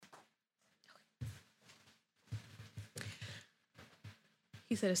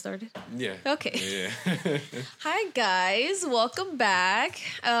He said it started? Yeah. Okay. Yeah. Hi, guys. Welcome back.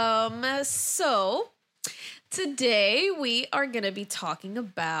 So today we are going to be talking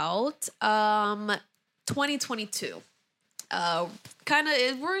about 2022. We're kind of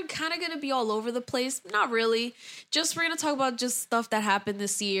going to be all over the place. Not really. We're going to talk about just stuff that happened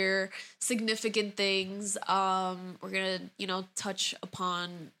this year, significant things. We're going to, touch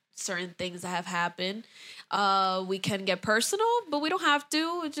upon certain things that have happened. We can get personal, but we don't have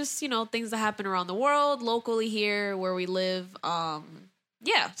to. It's just, things that happen around the world, locally here where we live.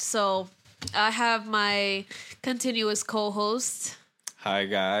 So I have my continuous co-host. Hi,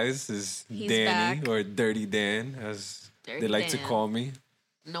 guys. This is Danny, back. or Dirty Dan, as Dirty they like to Dan. call me.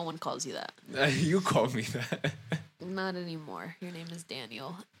 No one calls you that. You call me that. Not anymore. Your name is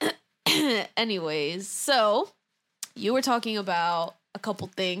Daniel. Anyways, so you were talking about a couple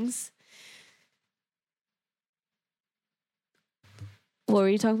things. What were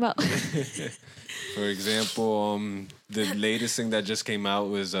you talking about? For example, the latest thing that just came out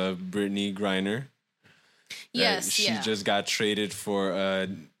was Brittany Griner. Yes, she just got traded for a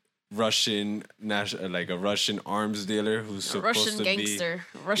Russian a Russian arms dealer who's supposed Russian to gangster,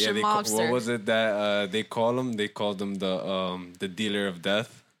 be Russian mobster. What was it that they call him? They called him the dealer of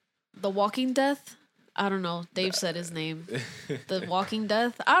death. The Walking Death? I don't know. Dave said his name. The Walking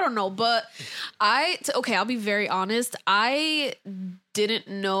Death? I don't know. But I'll be very honest. I didn't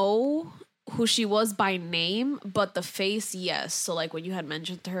know who she was by name, but the face, yes. So like when you had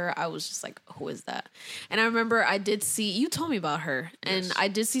mentioned her, I was just like, who is that? And I remember I did see, you told me about her, and Yes. I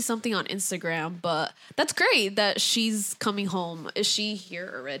did see something on Instagram, but that's great that she's coming home. Is she here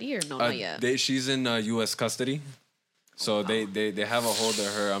already or no, not yet? She's in U.S. custody. So they have a hold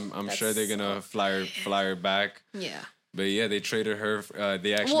of her. I'm sure they're gonna fly her back. Yeah. But yeah, they traded her.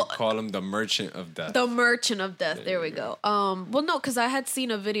 They actually call him the Merchant of Death. The Merchant of Death. There we go. No, because I had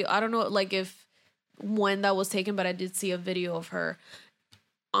seen a video. I don't know, like when that was taken, but I did see a video of her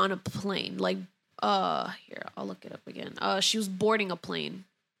on a plane. Like, here, I'll look it up again. She was boarding a plane.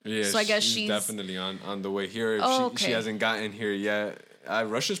 Yeah, so I guess she's definitely on the way here. If she hasn't gotten here yet.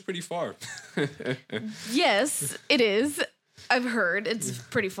 Russia's pretty far. Yes, it is. I've heard it's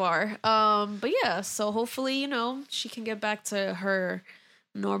pretty far. But yeah, so hopefully, she can get back to her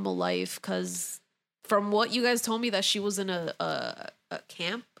normal life. Because from what you guys told me, that she was in a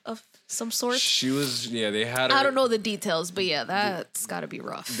camp of some sort. She was, they had her. I don't know the details, but yeah, that's got to be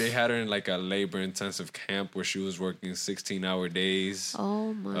rough. They had her in like a labor-intensive camp where she was working 16-hour days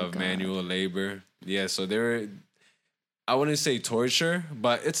of manual labor. Yeah, so they were... I wouldn't say torture,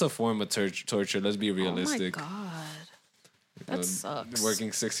 but it's a form of torture. Let's be realistic. Oh my God. That sucks. Working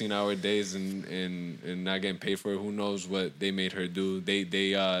 16-hour days and not getting paid for it. Who knows what they made her do?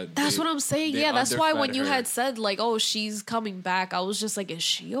 That's what I'm saying. Yeah, that's why when you had said like, oh, she's coming back, I was just like, is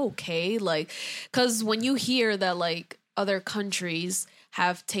she okay? Like, because when you hear that like other countries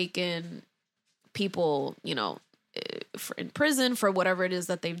have taken people, in prison for whatever it is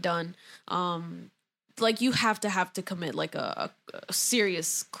that they've done, like you have to commit like a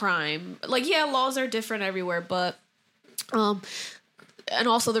serious crime. Like, yeah, laws are different everywhere, but and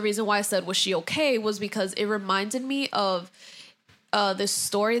also the reason why I said was she okay was because it reminded me of this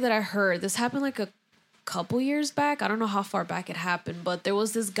story that I heard. This happened like a couple years back. I don't know how far back it happened, but there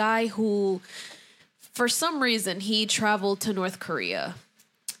was this guy who, for some reason, he traveled to North Korea.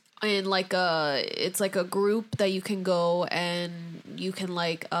 And it's like a group that you can go and you can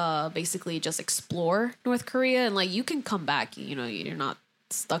basically just explore North Korea, and like you can come back, you're not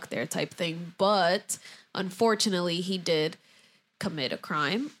stuck there type thing. But unfortunately, he did commit a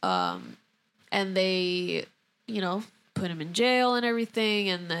crime, and they put him in jail and everything.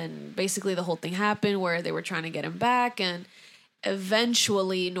 And then basically the whole thing happened where they were trying to get him back, and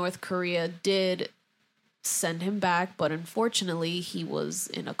eventually North Korea did send him back, but unfortunately he was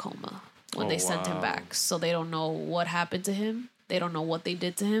in a coma when they sent him back. So they don't know what happened to him. They don't know what they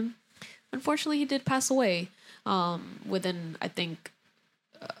did to him. Unfortunately, he did pass away within, I think,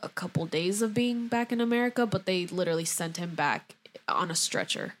 a couple days of being back in America, but they literally sent him back on a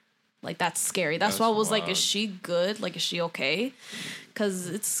stretcher. Like, that's scary. That's why I was like, is she good? Like, is she okay? Because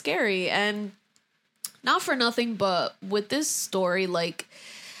it's scary. And not for nothing, but with this story, like,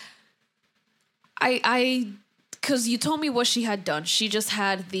 because you told me what she had done. She just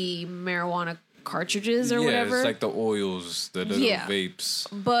had the marijuana cartridges or whatever. It's like the oils, the little vapes.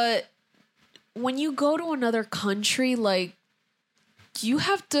 But when you go to another country, like, you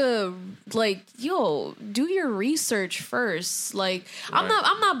have to, like, do your research first. Like, right.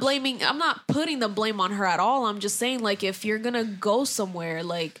 I'm not putting the blame on her at all. I'm just saying, like, if you're gonna go somewhere,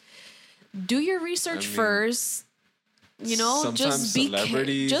 like, do your research first. You know, sometimes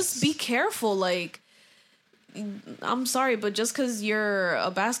just be careful. Like, I'm sorry, but just because you're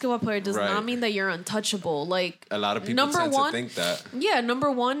a basketball player does not mean that you're untouchable. Like, a lot of people tend to think that. Yeah, number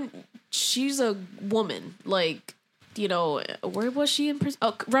one, she's a woman. Like, you know, where was she in prison?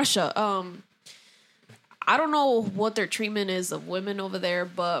 Oh, Russia. I don't know what their treatment is of women over there,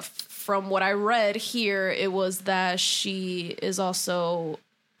 but from what I read here, it was that she is also,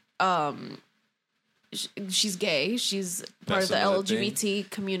 she's gay. She's part of the LGBT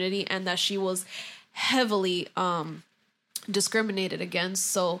community, and that she was heavily discriminated against.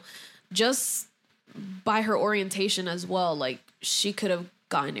 So just by her orientation as well, like, she could have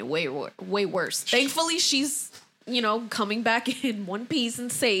gotten it way worse. Thankfully, she's, you know, coming back in one piece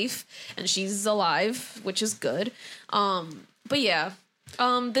and safe, and she's alive, which is good. But yeah,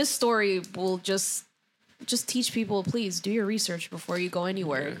 this story will just teach people, please do your research before you go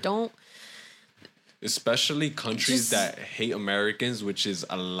anywhere. Yeah. Don't. Especially countries that hate Americans, which is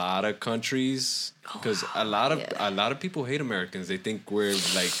a lot of countries, because a lot of people hate Americans. They think we're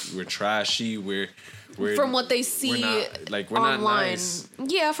trashy. We're from what they see we're online. Not nice.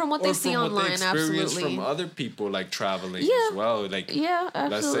 Yeah, from what they see online, absolutely. From other people like traveling as well. Like, absolutely.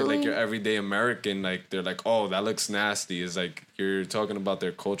 Let's say like your everyday American, like they're like, oh, that looks nasty. It's like you're talking about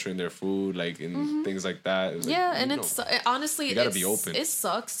their culture and their food, like, and things like that. It's and it's honestly, you gotta be open. It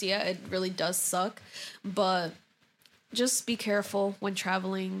sucks. Yeah, it really does suck. But just be careful when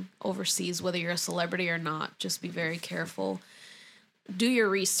traveling overseas, whether you're a celebrity or not. Just be very careful. Do your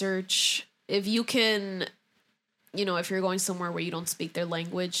research. If you can, you know, if you're going somewhere where you don't speak their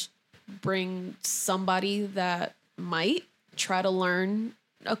language, bring somebody that might try to learn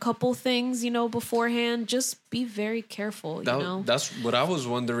a couple things, you know, beforehand. Just be very careful, you know? That's what I was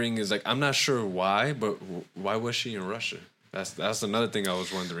wondering is, like, I'm not sure why, but why was she in Russia? That's another thing I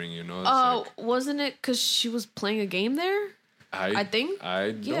was wondering, you know? Wasn't it because she was playing a game there? I think.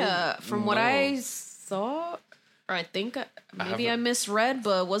 From what I saw... I think maybe I misread,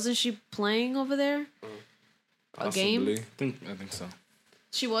 but wasn't she playing over there? A game? I think so.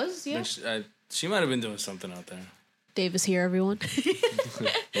 She was, yeah. She might have been doing something out there. Dave is here, everyone.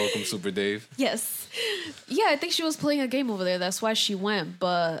 Welcome, Super Dave. Yes. Yeah, I think she was playing a game over there. That's why she went.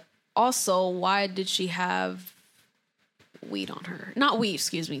 But also, why did she have weed on her? Not weed,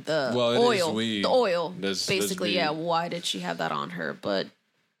 excuse me. The oil. The oil. Basically, yeah. Why did she have that on her? But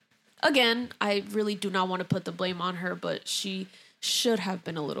again, I really do not want to put the blame on her, but she should have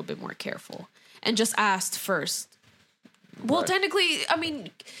been a little bit more careful and just asked first. Well, technically, I mean,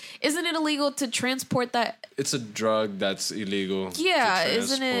 isn't it illegal to transport that? It's a drug that's illegal. Yeah,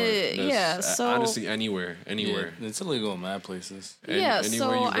 isn't it? Yeah, so honestly, anywhere. Yeah, it's illegal in mad places. Yeah,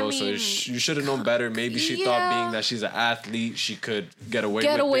 anywhere you go. So you should have known better. Maybe she thought, being that she's an athlete, she could get away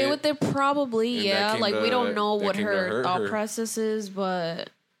with it. Probably, yeah. Like, we don't know what her thought process is, but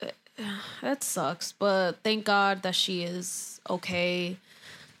that sucks. But thank God that she is okay.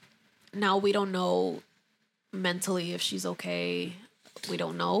 Now we don't know mentally if she's okay. We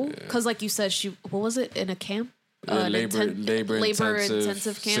don't know because, like you said, what was it, in a camp? Labor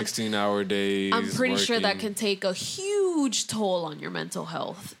intensive camp, 16-hour days. I'm pretty sure that can take a huge toll on your mental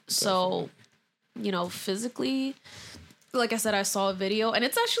health. So, you know, physically, like I said, I saw a video, and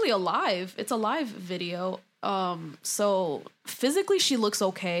it's actually alive. It's a live video. So physically, she looks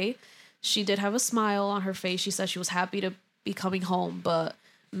okay. She did have a smile on her face. She said she was happy to be coming home, but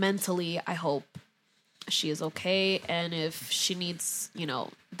mentally, I hope she is okay. And if she needs, you know,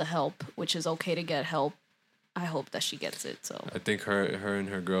 the help, which is okay to get help, I hope that she gets it. So I think her and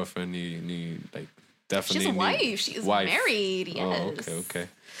her girlfriend need like definitely. She's a wife. She's married. Yes. Oh, okay.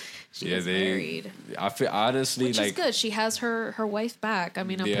 She's married. I feel honestly, which is good. She has her wife back. I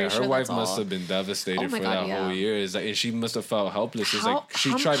mean, I'm pretty sure her wife must have been devastated for that whole year. It's like, and she must have felt helpless. It's like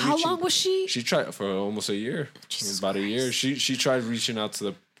she tried. How long was she? She tried for almost a year. About a year. She tried reaching out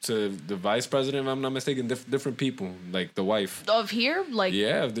to the vice president, if I'm not mistaken, different people, like the wife of here, like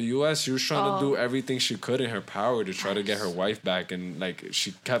of the U.S. She was trying to do everything she could in her power to try to get her wife back, and like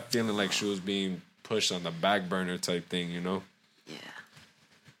she kept feeling like she was being pushed on the back burner type thing, you know. Yeah,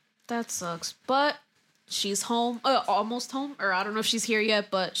 that sucks. But she's home, almost home, or I don't know if she's here yet,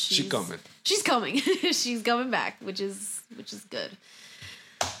 but she's coming. She's coming. She's coming back, which is good.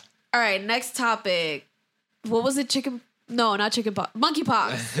 All right, next topic. What was it? No, not chickenpox.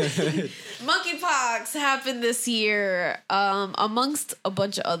 Monkeypox. Monkeypox happened this year, amongst a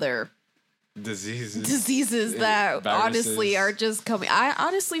bunch of other diseases that honestly are just coming. I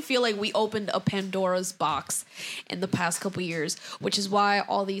honestly feel like we opened a Pandora's box in the past couple years, which is why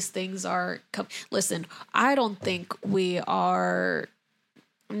all these things are coming. Listen, I don't think we are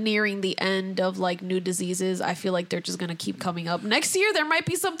nearing the end of like new diseases, I feel like they're just gonna keep coming up. Next year there might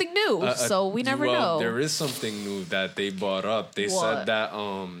be something new, so we never know. There is something new that they brought up. They said that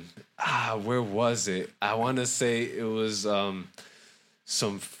where was it? I want to say it was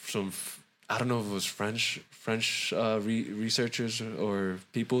some I don't know if it was French researchers or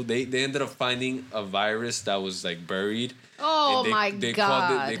people. They ended up finding a virus that was like buried. Oh my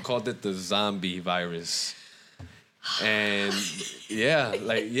god! They called it the zombie virus. And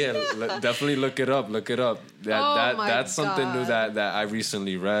definitely look it up. That's something new that I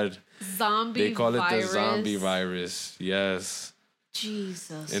recently read. They call it the zombie virus. Yes.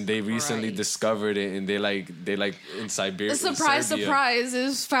 Jesus. And they recently discovered it, and they in Siberia. Surprise! It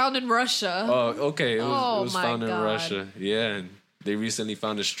was found in Russia. Oh, okay. It was found in Russia. Yeah, and they recently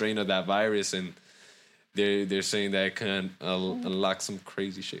found a strain of that virus, and they're saying that it can unlock some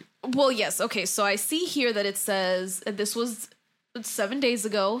crazy shit. Well, yes. Okay, so I see here that it says this was 7 days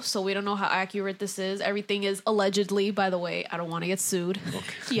ago, so we don't know how accurate this is. Everything is allegedly, by the way. I don't want to get sued.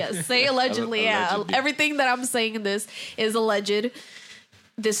 Okay. Yes, say allegedly. Yeah, everything that I'm saying in this is alleged.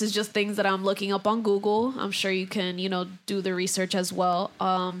 This is just things that I'm looking up on Google. I'm sure you can, do the research as well.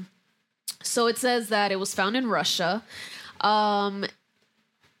 So it says that it was found in Russia.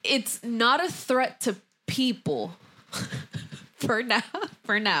 It's not a threat to people. For now,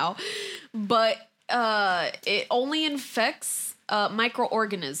 but it only infects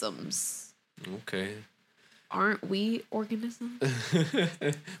microorganisms. Okay. Aren't we organisms?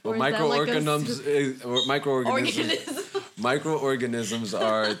 Well, microorganisms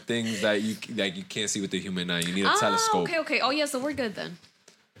are things that you can't see with the human eye. You need a telescope. Okay. Oh yeah, so we're good then.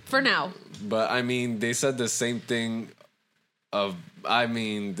 For now. But I mean, they said the same thing.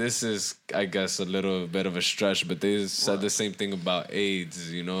 This is, I guess, a little bit of a stretch, but they said the same thing about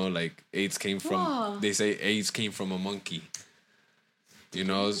AIDS. Like AIDS came from. They say AIDS came from a monkey.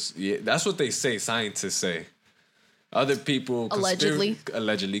 That's what they say. Scientists say. Other people allegedly,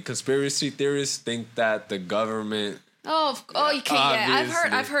 conspiracy theorists think that the government. I've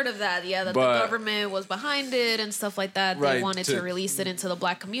heard of that. Yeah, that the government was behind it and stuff like that. They wanted to release it into the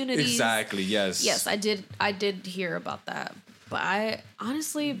black communities. Exactly. Yes. Yes, I did hear about that. But I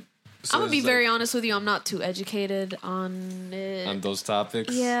honestly, I'm gonna be very honest with you. I'm not too educated on it. On those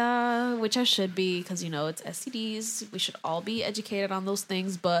topics? Yeah, which I should be because, it's STDs. We should all be educated on those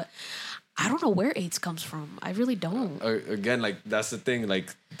things. But I don't know where AIDS comes from. I really don't. Again, that's the thing.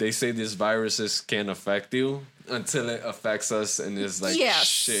 They say these viruses can't affect you until it affects us. And it's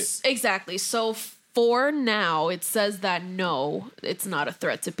shit. Exactly. So for now, it says that no, it's not a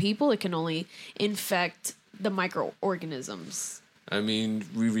threat to people. It can only infect the microorganisms. I mean,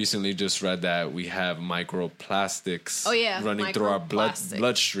 we recently just read that we have microplastics running through our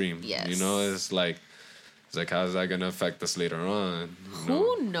bloodstream. Yes. It's like how's that going to affect us later on?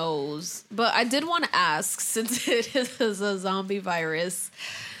 Who knows? But I did want to ask, since it is a zombie virus,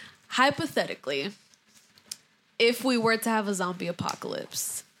 hypothetically, if we were to have a zombie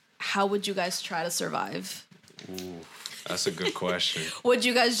apocalypse, how would you guys try to survive? Ooh. That's a good question. Would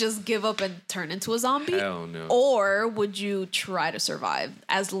you guys just give up and turn into a zombie? Hell no. Or would you try to survive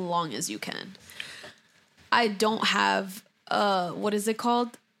as long as you can? I don't have, what is it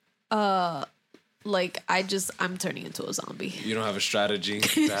called? I'm turning into a zombie. You don't have a strategy?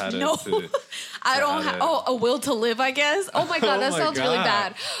 No. I don't have, a will to live, I guess. Oh my God, that sounds really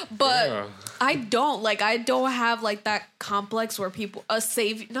bad. But yeah. I don't have that complex where people,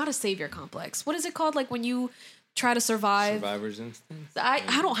 not a savior complex. What is it called? When you try to survive. Survivor's instinct?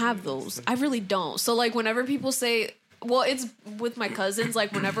 I don't have those. I really don't. So whenever people say, well, it's with my cousins,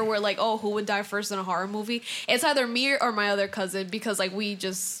 whenever we're who would die first in a horror movie, it's either me or my other cousin because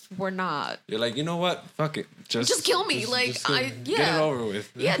we're not. You're you know what? Fuck it. Just kill me. Get it over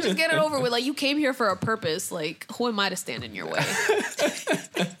with. Yeah, just get it over with. You came here for a purpose. Who am I to stand in your way?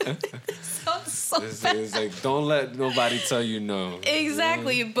 Sounds so bad. It's don't let nobody tell you no.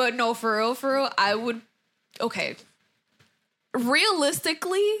 Exactly. Yeah. But no, for real, I would. Okay.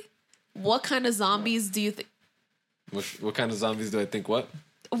 Realistically, what kind of zombies do you think? What kind of zombies do I think what?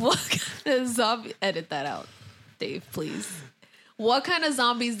 What kind of zombie? Edit that out, Dave, please. What kind of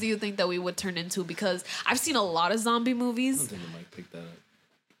zombies do you think that we would turn into? Because I've seen a lot of zombie movies. I don't think it might pick that up.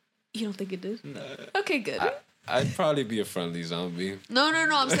 You don't think it did? No. Okay, good. I'd probably be a friendly zombie. No.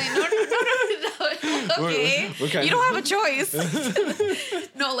 I'm saying no. Okay, you don't have a choice.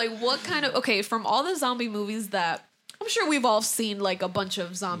 No, what kind of? Okay, from all the zombie movies that I'm sure we've all seen, a bunch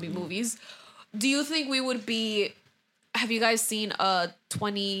of zombie movies. Do you think we would be? Have you guys seen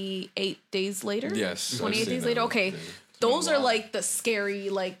 28 Days Later? Yes, 28 Days Later. Okay, Those are like the scary,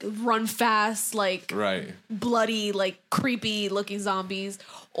 like run fast, like Right. bloody, like creepy looking zombies?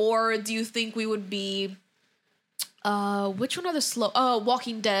 Or do you think we would be which one are the slow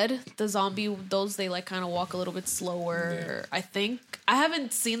Walking Dead, the zombie, those they like kind of walk a little bit slower, I think. I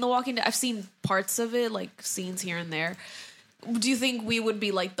haven't seen The Walking Dead. I've seen parts of it, like scenes here and there. Do you think we would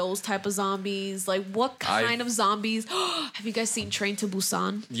be like those type of zombies? Like what kind of zombies? Have you guys seen Train to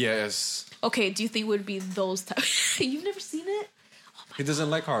Busan? Yes. Okay, do you think would be those type? You've never seen it? He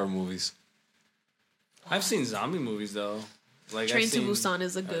doesn't like horror movies. I've seen zombie movies though. Like Train to Busan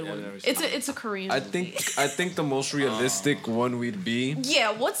is a good one. It's a Korean movie. I think the most realistic one we'd be.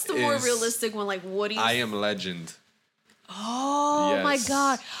 Yeah, what's the more realistic one? Like what do you I Am Legend. Oh my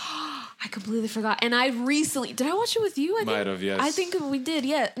god. I completely forgot. And I recently did I watch it with you? Might have, yes. I think we did,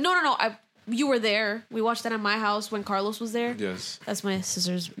 yeah. No. You were there. We watched that at my house when Carlos was there. Yes. That's my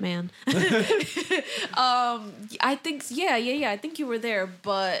sister's man. I think yeah. I think you were there,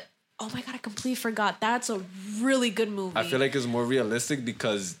 but oh my god, I completely forgot. That's a really good movie. I feel like it's more realistic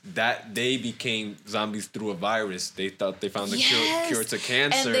because that they became zombies through a virus. They thought they found the cure to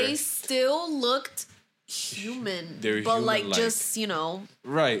cancer. And they still looked human. They're but human-like. like just,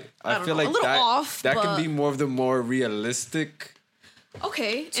 Right. I feel know, like a little off, that but can be more of the more realistic.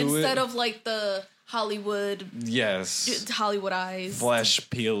 Okay. Instead of like the Hollywood Yes. Hollywood eyes. Flesh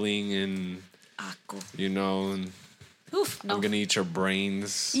peeling and and oof, no. I'm gonna eat your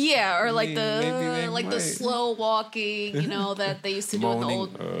brains. Yeah, or like Maybe the slow walking, that they used to do Moaning.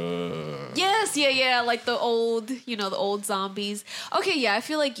 in the old. Yes, yeah, like the old, the old zombies. Okay, yeah, I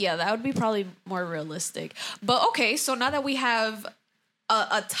feel like that would be probably more realistic. But okay, so now that we have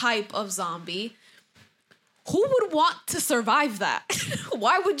a type of zombie, who would want to survive that?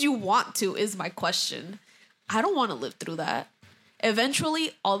 Why would you want to? Is my question. I don't want to live through that.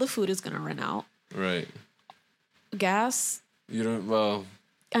 Eventually, all the food is gonna run out. Right. Gas. You don't. Well.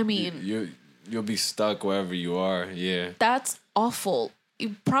 I mean, you'll be stuck wherever you are. Yeah. That's awful.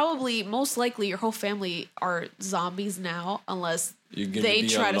 You most likely, your whole family are zombies now, unless they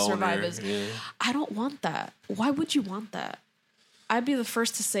try to survive as. Yeah. I don't want that. Why would you want that? I'd be the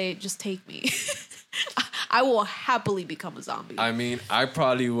first to say, just take me. I will happily become a zombie. I mean, I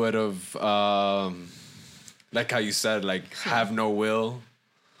probably would have, like how you said, like have no will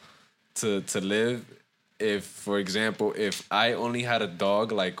to live. If, for example, if I only had a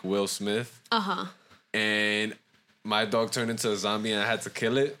dog like Will Smith, and my dog turned into a zombie and I had to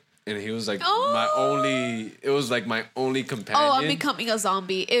kill it, and he was like my only companion. Oh, I'm becoming a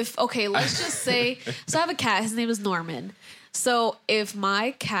zombie. Let's just say, so I have a cat. His name is Norman. So if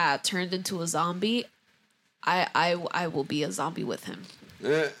my cat turned into a zombie, I will be a zombie with him.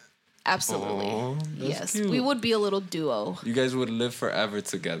 Absolutely. Aww, yes, cute. we would be a little duo. You guys would live forever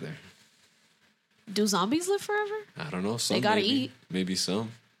together. Do zombies live forever? I don't know. Some they gotta maybe. eat. Maybe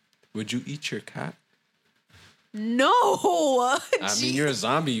some. Would you eat your cat? No. I mean, you're a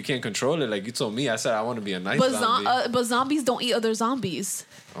zombie. You can't control it. Like you told me. I said I want to be a nice zombie. But zombies don't eat other zombies.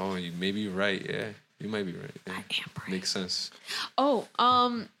 Oh, you may be right. Yeah, you might be right. Yeah. I am right. Makes sense. Oh,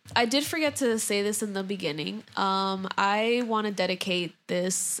 I did forget to say this in the beginning. I want to dedicate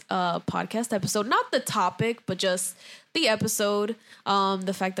this podcast episode, not the topic, but just the episode.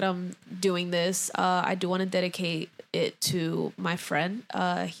 The fact that I'm doing this, I do want to dedicate it to my friend.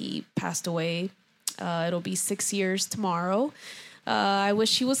 He passed away. It'll be 6 years tomorrow. I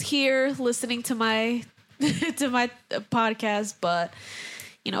wish he was here listening to my podcast, but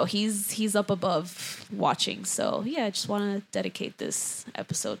he's up above watching. So yeah, I just want to dedicate this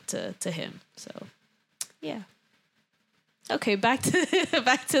episode to him. So yeah. Okay, back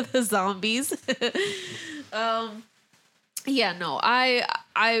to the zombies. Yeah, no,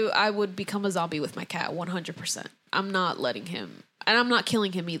 I would become a zombie with my cat 100%. I'm not letting him. And I'm not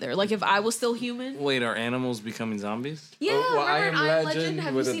killing him either. Like, if I was still human. Wait, are animals becoming zombies? Yeah, well, remember I Am Legend?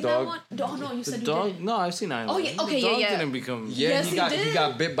 Have with you a seen dog. that one? Oh, no, you said you dog? didn't. No, I've seen Iron Man. Oh, yeah, okay, the dog yeah. didn't become... Yeah, Yes, he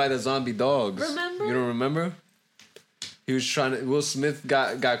got bit by the zombie dogs. Remember? You don't remember? He was trying to... Will Smith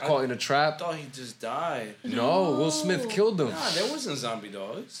got caught in a I trap. thought he just died. No, Will Smith killed him. Nah, there wasn't zombie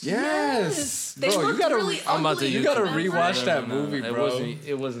dogs. Yes. They Bro, looked you gotta... really I'm about to ugly, You gotta remember? rewatch that movie, It bro.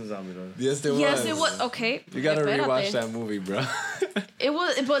 wasn't zombie dogs. Yes, there was. Yes, it was. Okay. You gotta rewatch Espérate. that movie, bro. It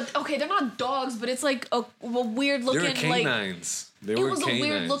was, but okay, they're not dogs, but it's like a weird They looking, were like, canines. They it were was canines. a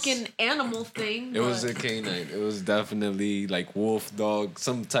weird looking animal thing. It was but- a canine. It was definitely like wolf, dog,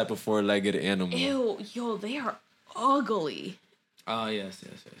 some type of four-legged animal. Ew, yo, they are ugly. Oh, yes.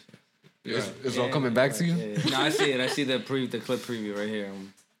 It's all coming back to you? Yeah. No, I see it. I see the clip preview right here.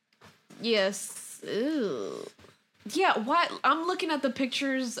 Yes. Ew. Yeah, why? I'm looking at the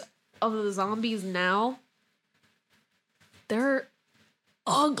pictures of the zombies now. they're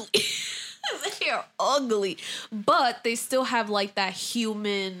ugly. They are ugly, but they still have like that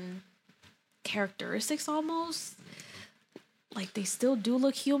human characteristics almost. Like they still do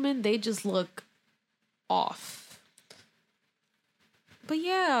look human. They just look off. But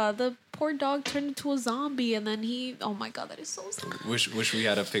yeah, the poor dog turned into a zombie, and then oh my god, that is so sad. Wish we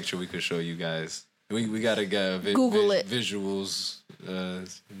had a picture we could show you guys. We gotta get Google it. Visuals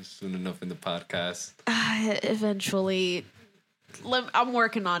soon enough in the podcast. Eventually, I'm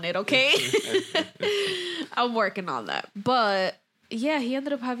working on it. Okay, I'm working on that. But yeah, he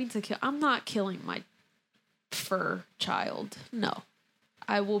ended up having to kill. I'm not killing my fur child. No.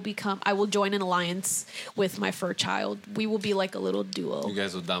 I will join an alliance with my fur child. We will be like a little duo. You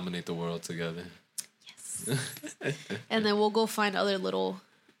guys will dominate the world together. Yes. And then we'll go find other little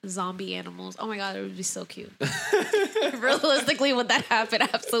zombie animals. Oh my god, it would be so cute. Realistically, would that happen?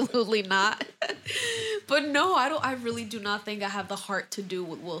 Absolutely not. But no, I really do not think I have the heart to do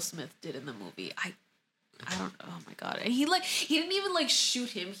what Will Smith did in the movie. I don't. Oh my god! And he didn't even like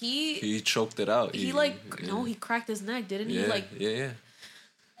shoot him. He choked it out. He cracked his neck, didn't he? Yeah.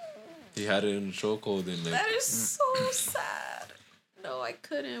 He had it in a chokehold and like. That is so sad. No, I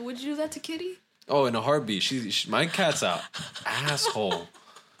couldn't. Would you do that to Kitty? Oh, in a heartbeat. My cat's a asshole.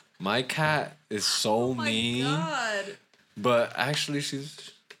 My cat is so mean. Oh my god! But actually,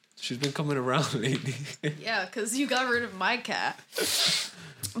 she's been coming around lately. Yeah, because you got rid of my cat.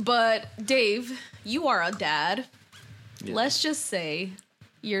 But Dave, you are a dad. Yeah. Let's just say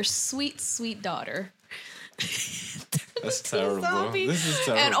your sweet, sweet daughter. That's terrible. This is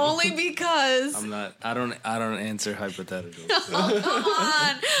terrible. And only because I don't answer hypotheticals. Oh, come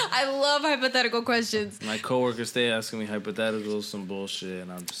on. I love hypothetical questions. My coworkers stay asking me hypotheticals, some bullshit,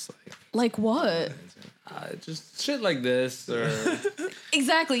 and I'm just like what? Just shit like this or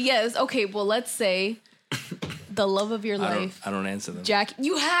exactly. Yes. Okay. Well, let's say the love of your life. I don't answer them. Jack,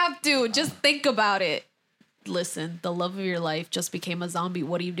 you have to just think about it. Listen, the love of your life just became a zombie.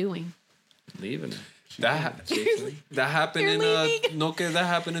 What are you doing? Leaving. That happened that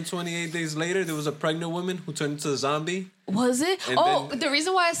happened in 28 Days Later. There was a pregnant woman who turned into a zombie. Was it? The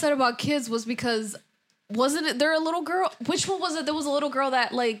reason why I said about kids was because wasn't it there a little girl? Which one was it? There was a little girl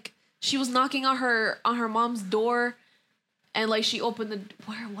that like she was knocking on her mom's door, and like she opened the.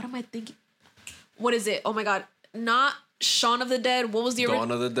 What am I thinking? What is it? Oh my god! Not Shaun of the Dead. What was the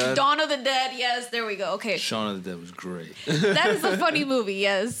Dawn of the Dead? Dawn of the Dead. Yes, there we go. Okay. Shaun of the Dead was great. That is a funny movie,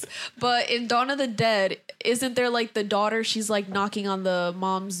 yes. But in Dawn of the Dead, isn't there like the daughter? She's like knocking on the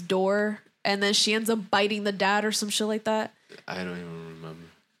mom's door, and then she ends up biting the dad or some shit like that. I don't even remember.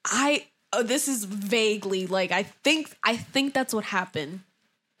 This is vaguely like I think that's what happened.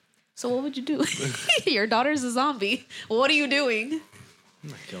 So what would you do? Your daughter's a zombie. What are you doing? I'm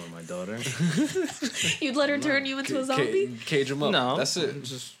not killing my daughter. You'd let her turn you into a zombie? Cage him up. No. That's it.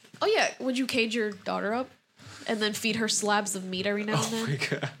 Oh, yeah. Would you cage your daughter up and then feed her slabs of meat every now and then? Oh, my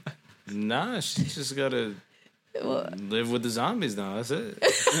God. Nah, she just got to live with the zombies now. That's it.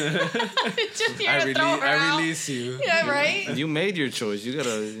 I release you. Yeah, right? You made your choice. You got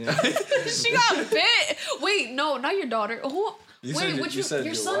to... She got bit. Wait, no, not your daughter. Who... your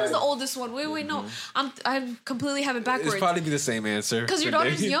son is the oldest one. Wait, no. I completely have it backwards. It'd probably be the same answer. Because your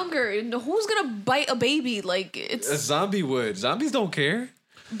daughter's younger. Who's gonna bite a baby? Like it's a zombie would. Zombies don't care.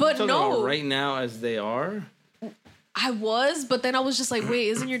 But no, right now as they are. I was, but then I was just like, wait,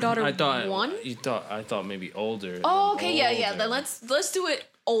 isn't your daughter one? I thought maybe older. Oh, okay, yeah. Then let's do it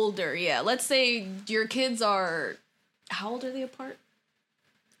older. Yeah, let's say your kids are. How old are they apart?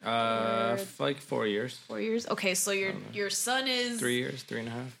 Like 4 years. 4 years. Okay, so your son is 3 years,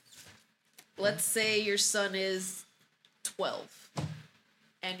 3.5. Let's say your son is 12,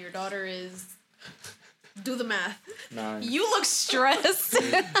 and your daughter is. Do the math. 9. You look stressed.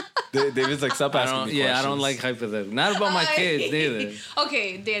 David's like, stop asking me questions. Yeah, I don't like hypotheticals. Not about my kids either.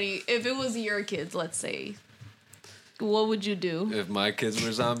 Okay, Danny, if it was your kids, let's say, what would you do? If my kids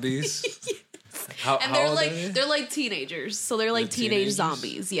were zombies? How old are they? They're like teenagers, so they're like teenage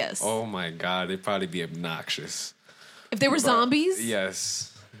zombies. Yes. Oh my god, they'd probably be obnoxious. If they were zombies?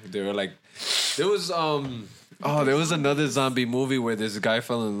 Yes, they were like. There was there was another zombie movie where this guy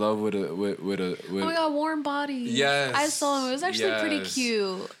fell in love with oh my god, Warm Bodies. Yes, I saw him. It was actually pretty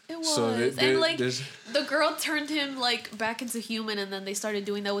cute. It was, and like the girl turned him like back into human, and then they started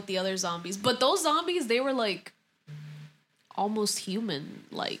doing that with the other zombies. But those zombies, they were like. Almost human,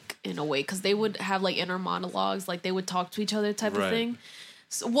 like in a way, because they would have like inner monologues, like they would talk to each other, type of thing.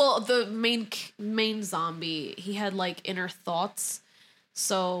 So, well, the main zombie, he had like inner thoughts.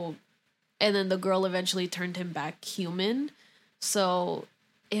 So, and then the girl eventually turned him back human. So,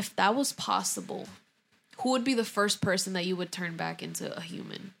 if that was possible, who would be the first person that you would turn back into a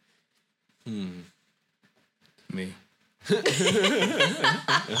human? Me.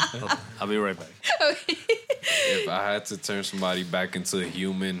 I'll be right back. Okay. If I had to turn somebody back into a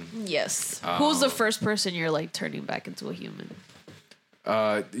human, Yes. Who's the first person you're like turning back into a human?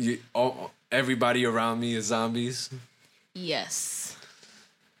 everybody around me is zombies. Yes.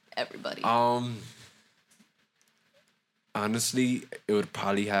 Everybody. Honestly, it would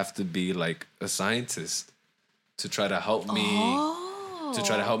probably have to be like a scientist to try to help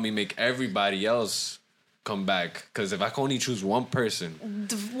me make everybody else come back. Because if I can only choose one person,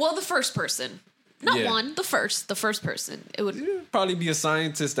 the first person, not one, the first person. It would probably be a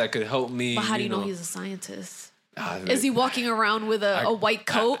scientist that could help me. But how do you know he's a scientist? Is he walking around with a white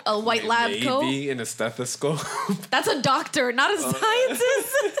coat, a white lab coat? Maybe in a stethoscope. That's a doctor, not a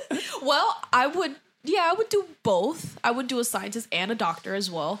scientist. Well, I would do both. I would do a scientist and a doctor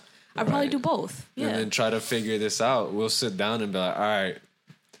as well. I'd probably do both. Yeah. And then try to figure this out. We'll sit down and be like, all right.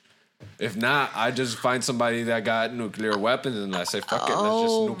 If not, I just find somebody that got nuclear weapons and I say, fuck it, let's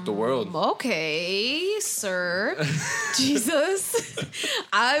just nuke the world. Okay, sir. Jesus.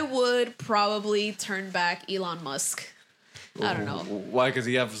 I would probably turn back Elon Musk. I don't know. Why? Because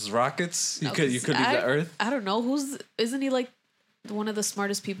he has rockets? You could leave the Earth? I don't know. Isn't he like one of the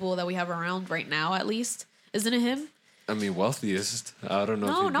smartest people that we have around right now, at least? Isn't it him? I mean, wealthiest. I don't know.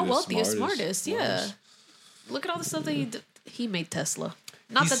 No, not wealthiest, smartest. Yeah. Look at all the stuff that he made Tesla.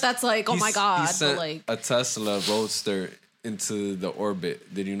 Not that's like, oh my God, he sent but like a Tesla Roadster into the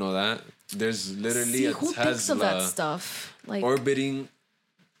orbit. Did you know that? There's literally a who Tesla thinks of that stuff? Like orbiting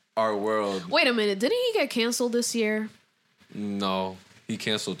our world. Wait a minute, didn't he get canceled this year? No, he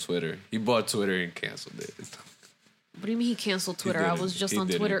canceled Twitter. He bought Twitter and canceled it. What do you mean he canceled Twitter? I was just on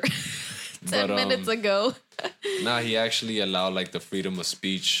Twitter 10 But, minutes ago. He actually allowed like the freedom of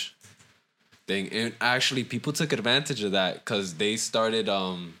speech thing, and actually people took advantage of that because they started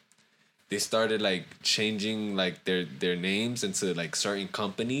like changing like their names into like certain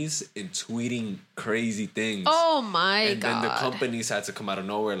companies and tweeting crazy things. Oh my God. And then the companies had to come out of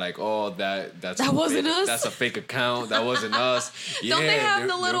nowhere like, oh, that wasn't us. That's a fake account. That wasn't us. Yeah, don't they have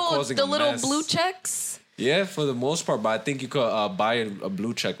the little blue checks? Yeah, for the most part, but I think you could buy a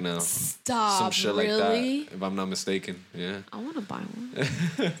blue check now. Stop, some shit really? like that, if I'm not mistaken. Yeah. I want to buy one.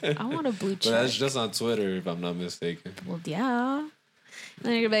 I want a blue check. But that's just on Twitter, if I'm not mistaken. Well, yeah. And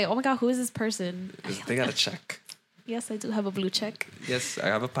then you're gonna be like, oh my God, who is this person? They got a check. Yes, I do have a blue check. Yes, I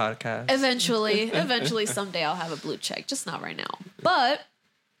have a podcast. Eventually, someday I'll have a blue check. Just not right now. But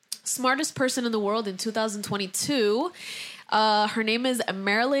smartest person in the world in 2022, her name is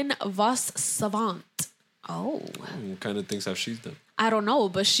Marilyn Vos Savant. Oh. What kind of things have she done? I don't know,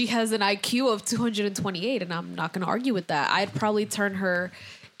 but she has an IQ of 228, and I'm not going to argue with that. I'd probably turn her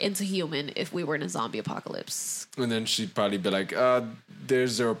into human if we were in a zombie apocalypse. And then she'd probably be like,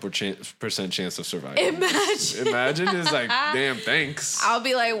 there's 0% chance of surviving. Imagine. It's like, damn, thanks. I'll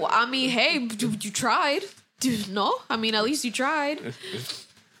be like, well, I mean, hey, you tried. No? I mean, at least you tried.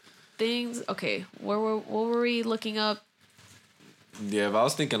 Things. Okay, what were we looking up? Yeah, if I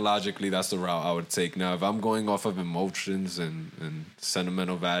was thinking logically, that's the route I would take. Now, if I'm going off of emotions and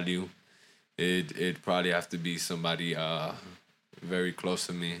sentimental value, it'd probably have to be somebody very close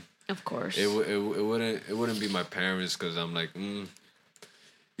to me. Of course, it wouldn't be my parents because I'm like,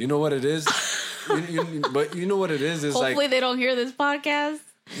 you know what it is. But you know what it is hopefully like, they don't hear this podcast.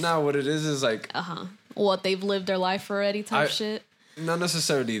 No, what it is like what they've lived their life already type shit. Not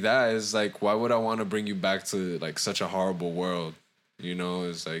necessarily that. It's like, why would I want to bring you back to like such a horrible world? You know,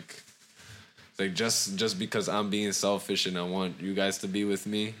 it's like just because I'm being selfish and I want you guys to be with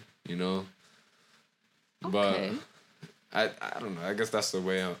me, you know. Okay. But I don't know. I guess that's the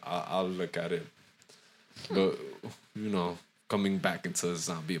way I'll look at it. But you know, coming back into a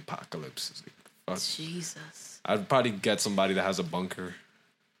zombie apocalypse is like, fuck. Jesus. I'd probably get somebody that has a bunker.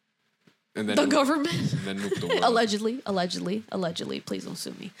 And then the government. And then nuke the world. Allegedly. Please don't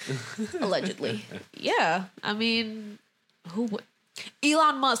sue me. Allegedly. Yeah. I mean, who would?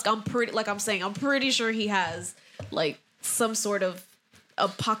 Elon Musk, I'm pretty sure he has like some sort of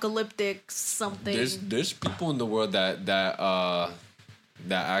apocalyptic something. There's people in the world that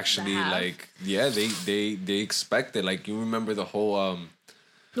actually like, yeah, they expect it. Like, you remember the whole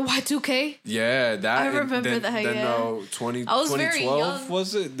the Y2K? Yeah, that. I remember that. Then, yeah. 2012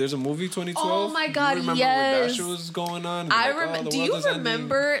 was it? There's a movie 2012. Oh my God! You remember yes. when that shit was going on? Do you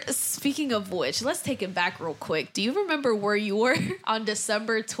remember? Ending? Speaking of which, let's take it back real quick. Do you remember where you were on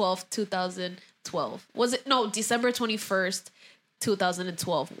December 12th, 2012? Was it December 21st,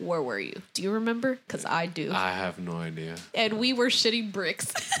 2012, where were you? Do you remember? Because I do. I have no idea. And we were shitting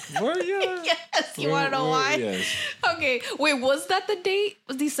bricks. Were you? Yes. You want to know why? Yes. Okay. Wait, was that the date?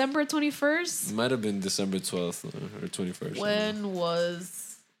 Was December 21st? Might have been December 12th or 21st. When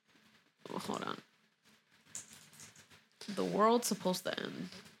was... Hold on. The world's supposed to end.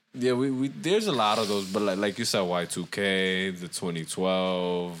 Yeah, we there's a lot of those, but like you said, Y2K, the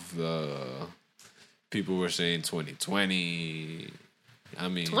 2012, the people were saying 2020. I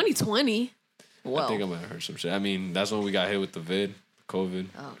mean, 2020. Well, I think I might have heard some shit. I mean, that's when we got hit with the COVID.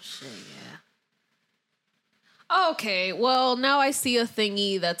 Oh shit, yeah. Okay, well now I see a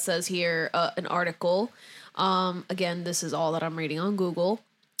thingy that says here an article. Again, this is all that I'm reading on Google.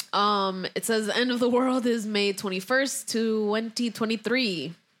 It says the end of the world is May 21st to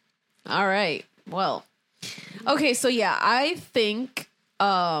 2023. All right. Well, okay. So yeah, I think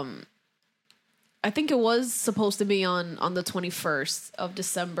it was supposed to be on the 21st of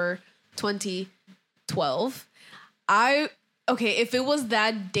December, 2012. If it was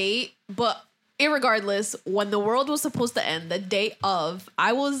that date, but irregardless, when the world was supposed to end, the day of,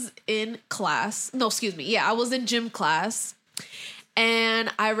 I was in class. No, excuse me. Yeah, I was in gym class. And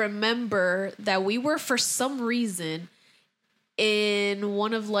I remember that we were, for some reason, in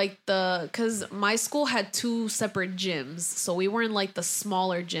one of because my school had 2 separate gyms. So we were in the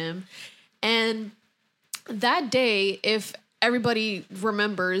smaller gym. And that day, if everybody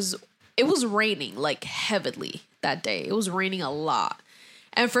remembers, it was raining heavily that day. It was raining a lot.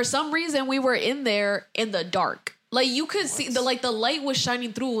 And for some reason, we were in there in the dark. You could see the light was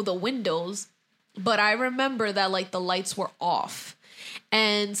shining through the windows. But I remember that the lights were off.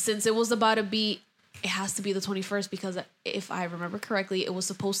 And since it was about to be, it has to be the 21st because if I remember correctly, it was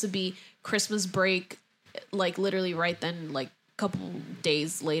supposed to be Christmas break, literally right then, couple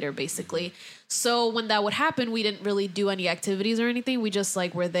days later, basically. So when that would happen, we didn't really do any activities or anything. We just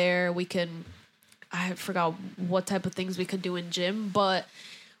were there. I forgot what type of things we could do in gym, but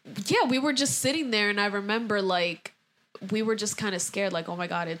yeah, we were just sitting there. And I remember we were just kind of scared. Oh my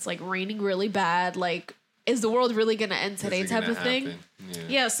God, it's raining really bad. Is the world really going to end today type of thing?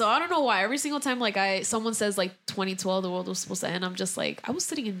 Yeah. So I don't know why. Every single time someone says 2012, the world was supposed to end, I'm just I was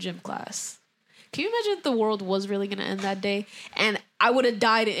sitting in gym class. Can you imagine if the world was really going to end that day and I would have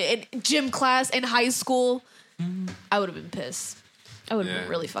died in gym class in high school? I would have been pissed. I would have been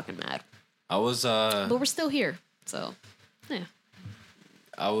really fucking mad. I was but we're still here. So, yeah.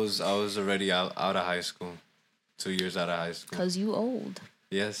 I was already out of high school. 2 years out of high school. Cuz you old.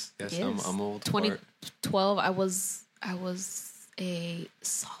 Yes. I'm old. 2012 I was a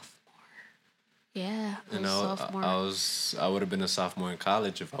sophomore. Yeah, I was a sophomore. I would have been a sophomore in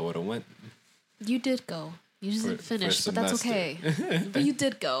college if I would have went. You did go. You just didn't finish, but that's okay. But you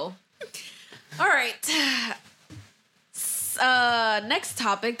did go. All right. Next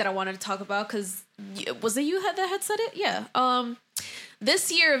topic that I wanted to talk about, because was it you that had said it? Yeah.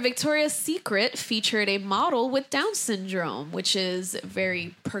 This year, Victoria's Secret featured a model with Down syndrome, which is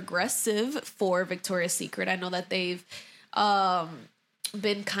very progressive for Victoria's Secret. I know that they've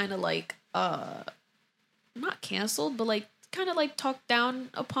been kind of not canceled, but kind of talked down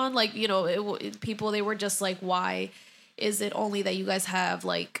upon. People, they were just why is it only that you guys have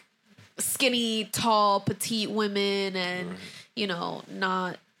skinny, tall, petite women and,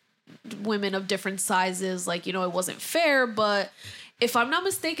 not women of different sizes? It wasn't fair, but if I'm not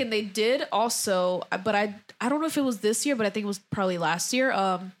mistaken, they did also, but I don't know if it was this year, but I think it was probably last year.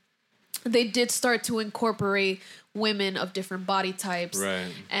 They did start to incorporate women of different body types.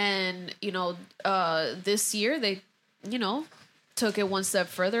 Right. And, this year they, took it one step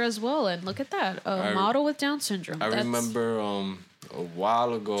further as well. And look at that. A model with Down syndrome. I remember a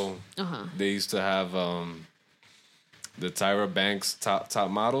while ago, they used to have the Tyra Banks top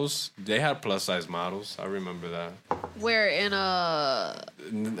models. They had plus size models. I remember that. Where in a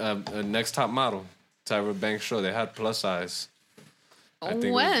Next Top Model, Tyra Banks show, they had plus size. I think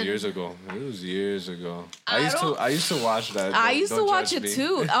it was years ago. It was years ago. I used to watch that. I used to watch it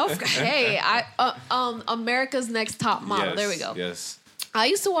too. Hey, America's Next Top Model. Yes, there we go. Yes. I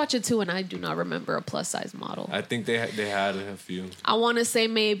used to watch it too, and I do not remember a plus size model. I think they had a few. I want to say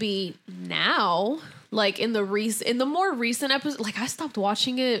maybe now, in the more recent episodes. I stopped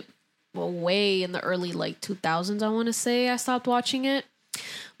watching it way in the early 2000s. I want to say I stopped watching it,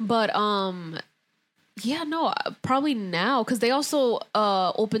 but yeah, no, probably now, because they also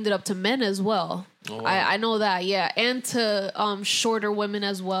opened it up to men as well. Oh, wow. I know that, yeah, and to shorter women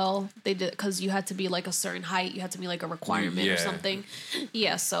as well. They did, because you had to be a certain height. You had to be a requirement or something.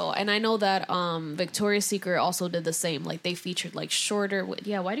 Yeah, so, and I know that Victoria's Secret also did the same. They featured shorter.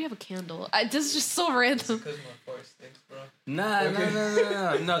 Yeah, why do you have a candle? This is just so random. Because my voice stinks, bro.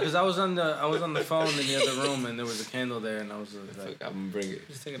 No, because I was on the phone in the other room and there was a candle there and I was like, I'm gonna bring it.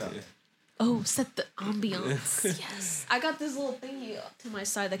 Just take it out. Yeah. Oh, set the ambiance. Yes. I got this little thingy to my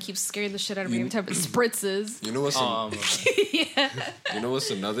side that keeps scaring the shit out of me every time it spritzes. You know what's yeah. You know what's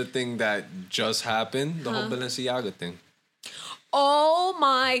another thing that just happened? The whole Balenciaga thing. Oh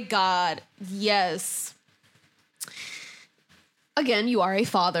my God. Yes. Again, you are a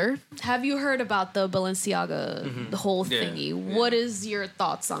father. Have you heard about the Balenciaga, the whole thingy? Yeah. What is your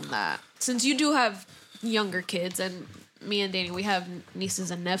thoughts on that? Since you do have younger kids, and me and Danny, we have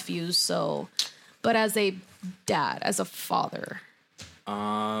nieces and nephews, so... But as a dad, as a father...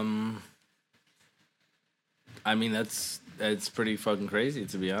 I mean, it's pretty fucking crazy,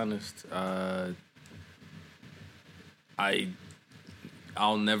 to be honest. I'll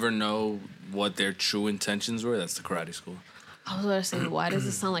never know what their true intentions were. That's the karate school. I was going to say, why does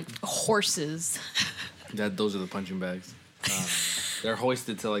it sound like horses? Those are the punching bags. They're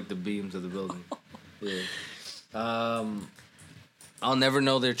hoisted to like the beams of the building. Yeah. I'll never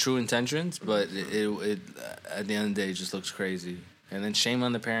know their true intentions, but it at the end of the day, it just looks crazy. And then shame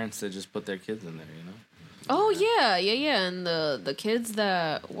on the parents that just put their kids in there, you know? Oh yeah, and the kids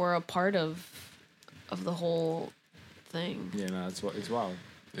that were a part of the whole thing. Yeah, no, it's wild.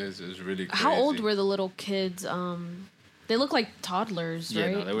 It's really crazy. How old were the little kids? They look like toddlers,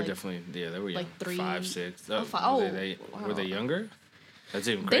 right? Yeah, no, they were definitely. Yeah, they were young. Like 3, 5, 6. Wow. Were they younger? That's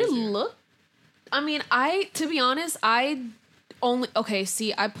even crazier. They look. I mean, to be honest, I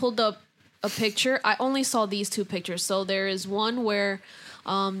pulled up a picture. I only saw these 2 pictures. So there is one where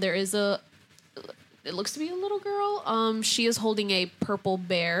there is it looks to be a little girl. She is holding a purple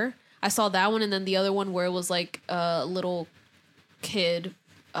bear. I saw that one, and then the other one where it was like a little kid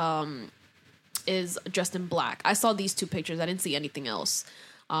is dressed in black. I saw these 2 pictures. I didn't see anything else.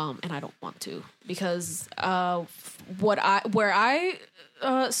 And I don't want to, because where I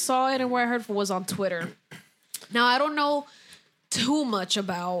saw it and where I heard was on Twitter. Now, I don't know too much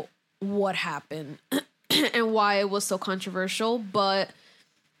about what happened and why it was so controversial, but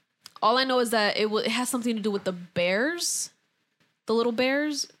all I know is that it has something to do with the bears, the little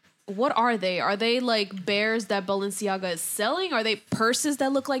bears. What are they? Are they like bears that Balenciaga is selling? Are they purses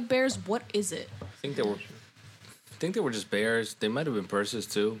that look like bears? What is it? I think they were just bears. They might have been purses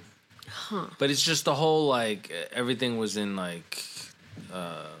too. Huh. But it's just the whole like everything was in like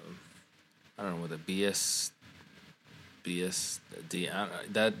I don't know what the BSD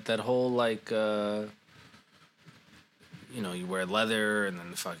that whole like you wear leather and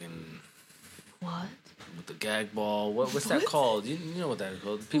then the fucking what? With the gag ball. What's that called? You know what that is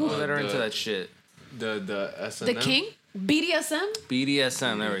called? People that are into that shit. The S&M? The king? BDSM?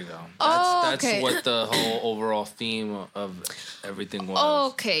 BDSM, there we go. That's what the whole overall theme of everything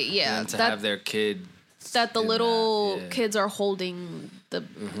was. Okay, yeah. And to have their kid. That the little kids are holding the.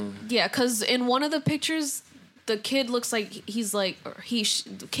 Mm-hmm. Yeah, because in one of the pictures, the kid looks like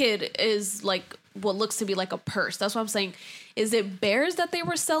the kid is like what looks to be like a purse. That's what I'm saying. Is it bears that they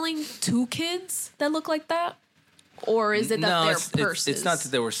were selling to kids that look like that? Or is it that they're purses? It's not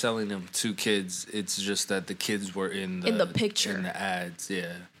that they were selling them to kids. It's just that the kids were in the picture. In the ads,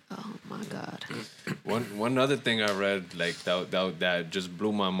 yeah. Oh, my God. One other thing I read, like, that just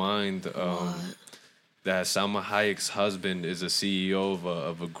blew my mind, that Salma Hayek's husband is a CEO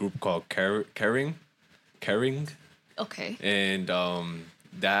of a group called Kering. Okay. And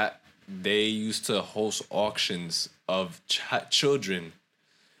that they used to host auctions of children,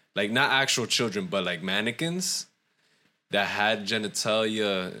 like not actual children, but like mannequins that had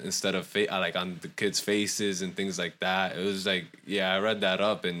genitalia instead of like on the kids' faces and things like that. It was like, I read that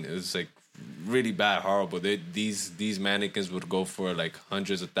up and it was like really bad, horrible. These mannequins would go for like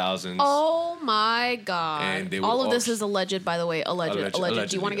hundreds of thousands. Oh my God. And all of this is alleged, by the way. Alleged. Do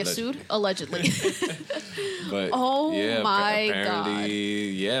you want to get sued? Allegedly. But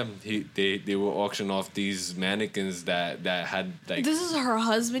apparently, they will auction off these mannequins that had like. This is her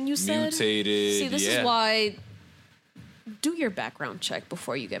husband, you said? Mutated. See, this is why. Do your background check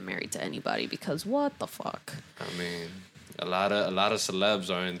before you get married to anybody, because what the fuck? I mean, a lot of celebs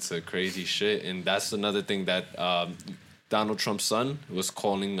are into crazy shit, and that's another thing that Donald Trump's son was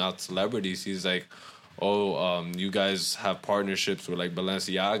calling out celebrities. He's like, you guys have partnerships with like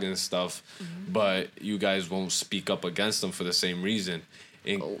Balenciaga and stuff, but you guys won't speak up against them for the same reason.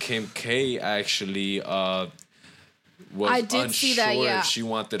 And Kim K actually was unsure see that, if she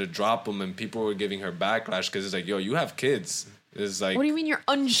wanted to drop them, and people were giving her backlash because it's like, yo, you have kids. It's like, what do you mean you're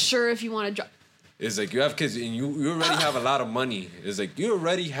unsure if you want to drop? It's like, you have kids and you already have a lot of money. It's like, you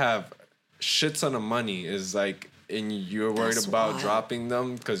already have shit ton of money. It's like, and you're worried about dropping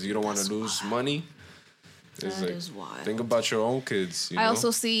them because you don't want to lose money. That is wild. Think about your own kids. I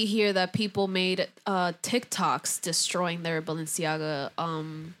also see here that people made TikToks destroying their Balenciaga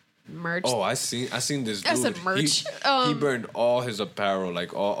merch. Oh, I seen this dude. I said merch. He burned all his apparel,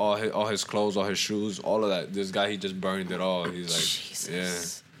 like all his clothes, all his shoes, all of that. This guy, he just burned it all. He's like,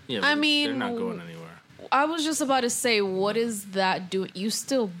 Jesus. Yeah. I mean, they're not going anywhere. I was just about to say, what is that doing? You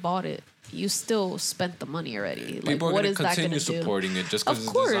still bought it. You still spent the money already. Like, people are what going is to that continue gonna do? supporting it just because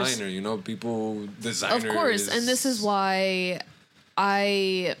it's designer. You know, people designer. Of course, and this is why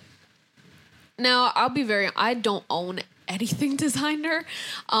now I'll be I don't own anything designer.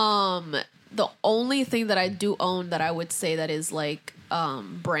 The only thing that I do own that I would say that is like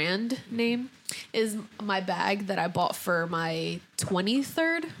brand name is my bag that I bought for my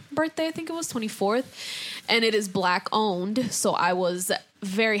 23rd birthday. I think it was 24th, and it is black owned. So I was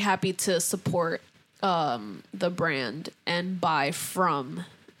very happy to support the brand and buy from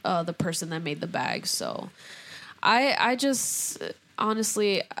the person that made the bag. So I just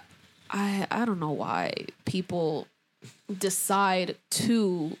honestly I don't know why people decide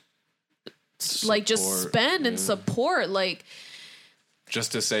to like just spend and support, like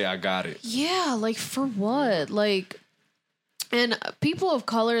just to say I got it. Yeah, like for what? Like, and people of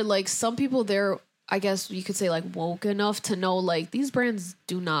color, like some people, they're, I guess you could say, like woke enough to know like these brands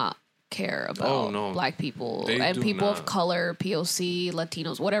do not care about black people and people of color, POC,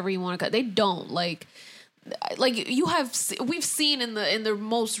 Latinos, whatever you want to call. They don't like we've seen in the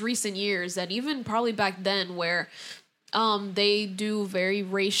most recent years, and even probably back then, where they do very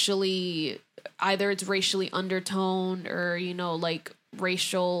racially, either it's racially undertoned or, you know, like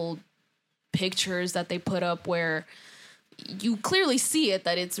racial pictures that they put up where you clearly see it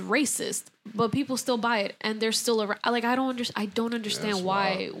that it's racist, but people still buy it and they're still around. Like I don't understand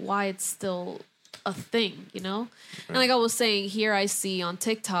why it's still a thing, you know? Right. And like I was saying, here I see on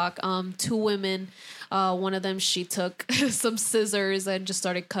TikTok, two women, one of them, she took some scissors and just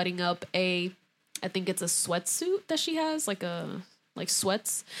started cutting up I think it's a sweatsuit that she has, like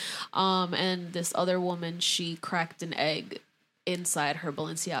sweats. And this other woman, she cracked an egg inside her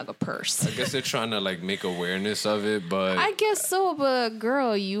Balenciaga purse. I guess they're trying to like make awareness of it, but I guess so. But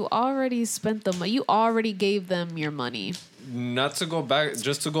girl, you already spent the money. You already gave them your money. Not to go back,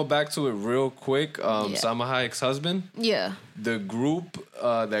 just to go back to it real quick. Salma Hayek's husband. Yeah. The group,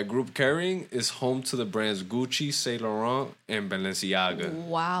 that group carrying is home to the brands Gucci, Saint Laurent, and Balenciaga.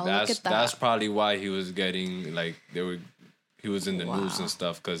 Wow, look at that. That's probably why he was getting like he was in the news and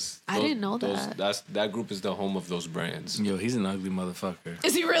stuff, because I didn't know that. That group is the home of those brands. Yo, he's an ugly motherfucker.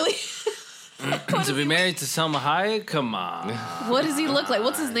 Is he really? To be married to Salma Hayek? Come on. What does he look like?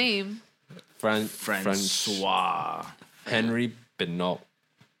 What's his name? Francois. Henry Benoit.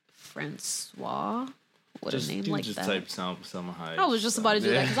 Francois? What a name like just that. Type Salma Hayek. I was just about to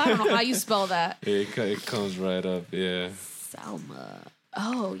do that because I don't know how you spell that. It comes right up, yeah. Salma.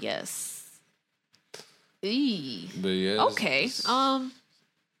 Oh, yes. Eee. But yeah. Okay.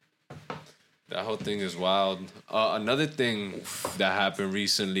 That whole thing is wild. Another thing that happened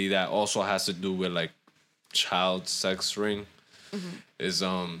recently that also has to do with like child sex ring is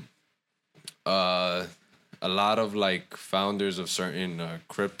a lot of like founders of certain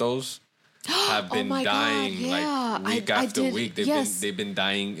cryptos have been dying like week after week. They've been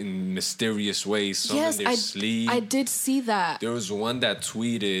dying in mysterious ways. Some in their sleep. I did see that. There was one that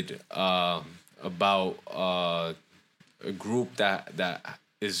tweeted about a group that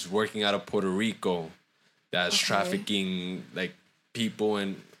is working out of Puerto Rico that's trafficking like people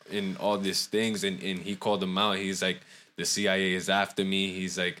and in all these things, and he called them out. He's like, the CIA is after me.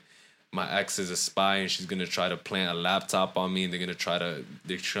 He's like, my ex is a spy and she's gonna try to plant a laptop on me and they're gonna try to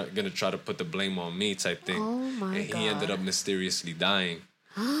put the blame on me type thing. Oh my God. God. He ended up mysteriously dying.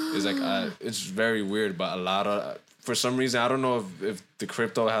 It's like it's very weird, but a lot of, for some reason, I don't know if the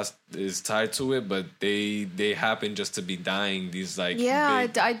crypto is tied to it, but they happen just to be dying. These like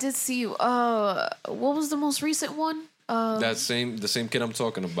I did see. What was the most recent one? The same kid I'm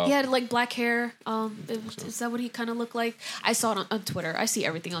talking about. He had like black hair. Is that what he kind of looked like? I saw it on Twitter. I see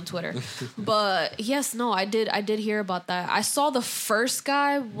everything on Twitter. But yes, no, I did hear about that. I saw the first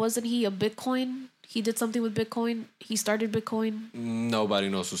guy. Wasn't he a Bitcoin? He did something with Bitcoin. He started Bitcoin. Nobody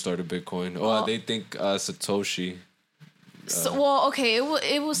knows who started Bitcoin. Oh, they think Satoshi. Well, okay,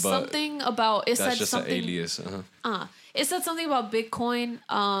 it was something about. It that's said just something, an alias. It said something about Bitcoin.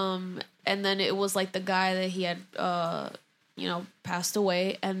 And then it was like the guy that he had, passed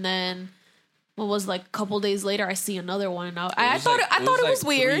away. And then what was like a couple days later, I see another one, and I thought it was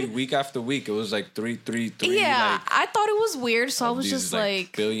weird. Week after week, it was like three. Yeah, like, I thought it was weird, so I was just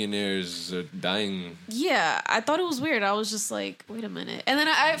like billionaires are dying. Yeah, I thought it was weird. I was just like, wait a minute, and then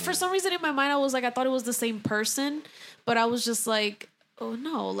I for some reason in my mind I was like, I thought it was the same person, but I was just like, oh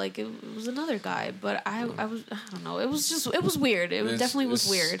no, like it was another guy. But I don't know. It was weird. It definitely was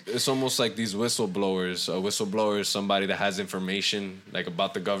weird. It's almost like these whistleblowers. A whistleblower is somebody that has information like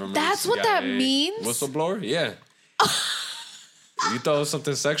about the government. That's what that means? Whistleblower? Yeah. You thought it was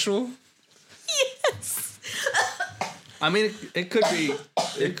something sexual? Yes. I mean, it could be.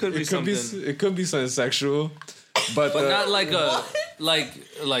 It could be something. It could be something sexual, but not like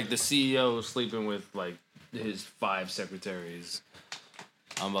like the CEO sleeping with like his 5 secretaries.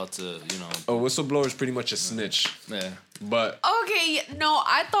 I'm about to, a whistleblower is pretty much a snitch. Yeah. But okay, no,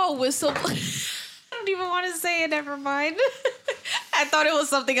 I thought I don't even want to say it. Never mind. I thought it was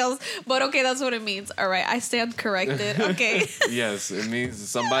something else, but okay, that's what it means. All right, I stand corrected. Okay. Yes, it means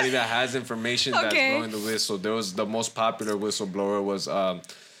somebody that has information that's blowing the whistle. There was the most popular whistleblower was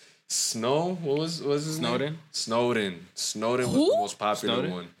Snow. What was his Snowden? name? Snowden. Snowden was the most popular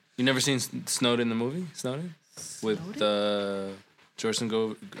one. You never seen Snowden the movie? Snowden with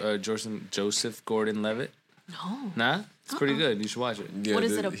Joseph Gordon-Levitt? No. Nah? It's pretty good. You should watch it. Yeah, what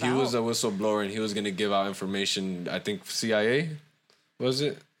is it about? He was a whistleblower and he was going to give out information, I think CIA, was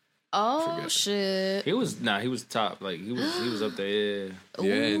it? Oh shit. He was top. Like he was up there.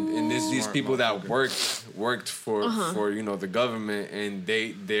 Yeah, and there's these people that worked for the government, and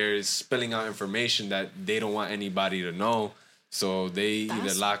they're spilling out information that they don't want anybody to know. So they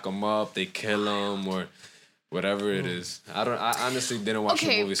either lock them up, they kill them, or whatever it is. I honestly didn't watch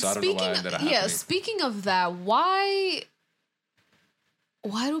the movie, so I don't know why that happened. Yeah, speaking of that, why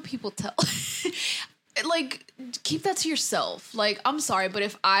do people tell? Like, keep that to yourself. Like, I'm sorry, but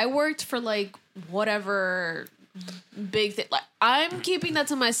if I worked for like whatever big thing, like I'm keeping that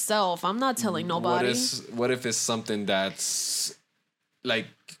to myself. I'm not telling nobody. What if it's something that's like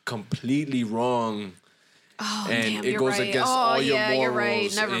completely wrong? Oh, and damn, it goes right. against all your morals. You're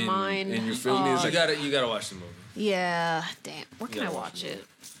right. Never mind. And you feel me? It's you gotta watch the movie. Yeah, damn. Where can I watch it?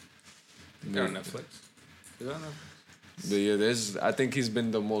 They're on Netflix. Is that on Netflix? Yeah, I think he's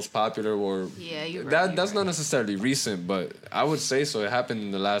been the most popular, or you're right. That's not necessarily recent, but I would say so. It happened in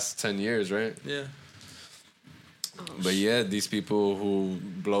the last 10 years, right? Yeah. But yeah, these people who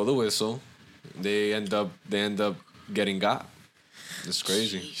blow the whistle, they end up getting got. It's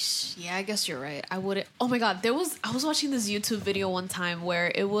crazy. Sheesh. Yeah, I guess you're right. I wouldn't. Oh my god, I was watching this YouTube video one time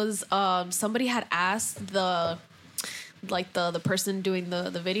where it was somebody had asked the person doing the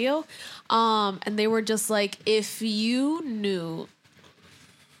video, and they were just like, if you knew,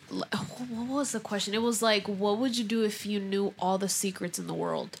 what was the question? It was like, what would you do if you knew all the secrets in the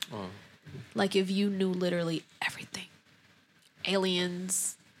world? Oh. Like if you knew literally everything,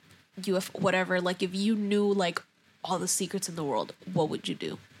 aliens, UFO, whatever. Like if you knew like all the secrets in the world, what would you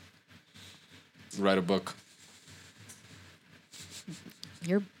do? Write a book.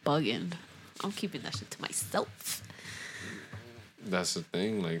 You're bugging. I'm keeping that shit to myself. That's the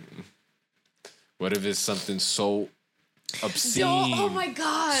thing. Like, what if it's something so obscene? Oh my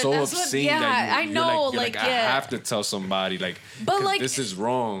god! So that's obscene that I know. I have to tell somebody. Like, but like, this is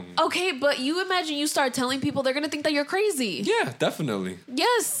wrong. Okay, but you imagine you start telling people, they're gonna think that you're crazy. Yeah, definitely.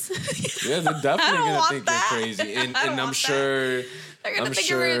 Yes. Yeah, they're definitely gonna think you're crazy, and I'm sure. They're gonna think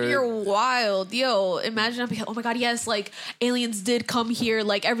you're wild. Yo, imagine I'm like, oh my god, yes, like aliens did come here,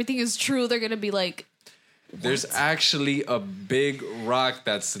 like everything is true. They're gonna be like, what? There's actually a big rock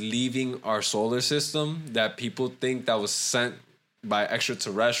that's leaving our solar system that people think that was sent by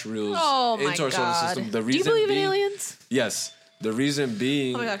extraterrestrials into our solar system. The reason do you believe in aliens? Yes. The reason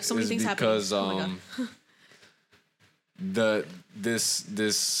being so many things because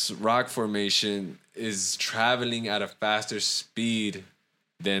this rock formation is traveling at a faster speed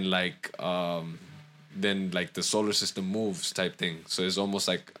than like the solar system moves type thing. So it's almost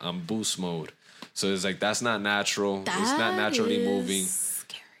like on boost mode. So it's like that's not natural. It's not naturally moving.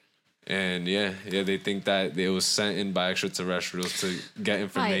 Scary. And yeah, they think that it was sent in by extraterrestrials to get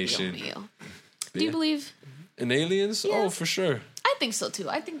information. Do you believe in aliens? Yeah. Oh, for sure. I think so too.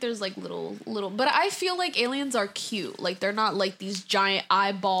 I think there's like little, but I feel like aliens are cute. Like they're not like these giant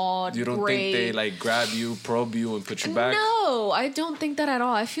eyeballed. You don't think they like grab you, probe you, and put you back? No, I don't think that at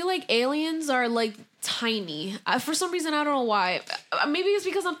all. I feel like aliens are like tiny. For some reason, I don't know why. Maybe it's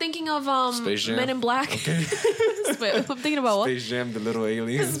because I'm thinking of Men in Black. Okay. I'm thinking about what? Space Jam, the little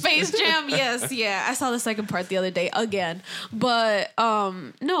aliens. Space Jam, yes, yeah. I saw the second part the other day again, but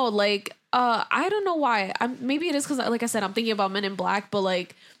no, like I don't know why. Maybe it is because, like I said, I'm thinking about Men in Black, but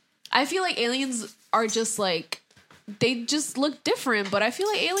like I feel like aliens are just like, they just look different, but I feel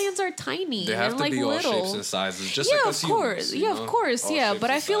like aliens are tiny. They have and to like be all little shapes and sizes, just yeah, like of us course. humans, Yeah, of course. All Yeah, shapes but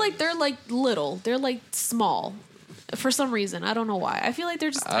I and feel like sizes. they're like little. They're like small. For some reason, I don't know why. I feel like they're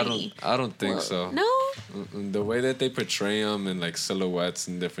just tiny. I don't think so. No. The way that they portray them and like silhouettes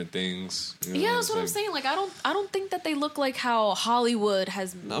and different things. Yeah, that's what I'm saying. Like, I don't think that they look like how Hollywood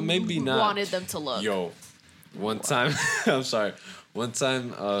has maybe not. wanted them to look. Yo, one time, I'm sorry. One time,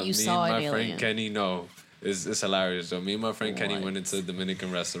 me and my friend Kenny, it's hilarious though. Me and my friend Kenny went into a Dominican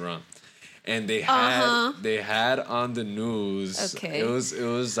restaurant. And they had on the news. Okay. It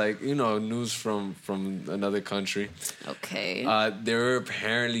was like, news from another country. Okay. They were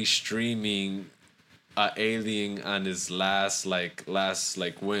apparently streaming alien on his last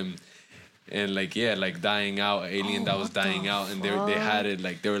whim. And dying out, alien that was dying out, and they had it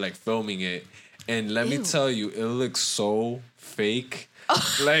they were filming it. And let me tell you, it looks so fake.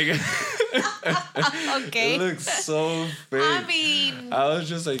 Okay. It looks so fake. I mean, I was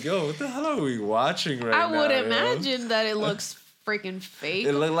just like, yo, what the hell are we watching right now? I would imagine that it looks freaking fake.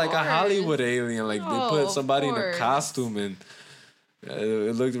 It looked like a Hollywood alien. Like they put somebody in a costume and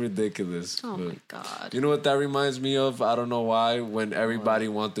it looked ridiculous. Oh my God. You know what that reminds me of? I don't know why. When everybody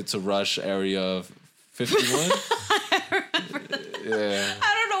wanted to rush Area 51. I remember that. Yeah.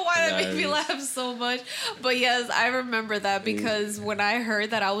 I don't know why that made me laugh so much. But yes, I remember that because when I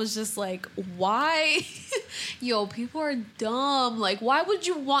heard that, I was just like, why? Yo, people are dumb. Like, why would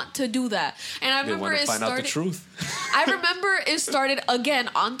you want to do that? And I remember it started... find out the truth. I remember it started again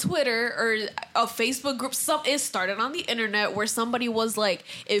on Twitter or a Facebook group. It started on the internet where somebody was like,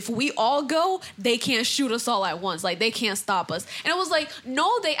 if we all go, they can't shoot us all at once. Like, they can't stop us. And it was like,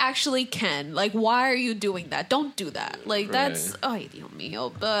 no, they actually can. Like, why are you doing that? Don't do that. Like, that's... Ay, Dios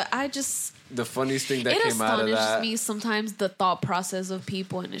mío. But I just... The funniest thing that came out of that... It astonishes me sometimes, the thought process of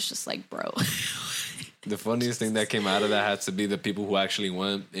people, and it's just like, bro... The funniest thing that came out of that had to be the people who actually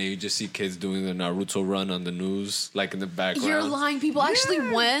went, and you just see kids doing the Naruto run on the news, like in the background. You're lying. People actually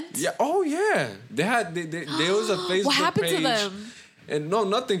went? Yeah. Oh, yeah. There was a Facebook What happened page, to them? And no,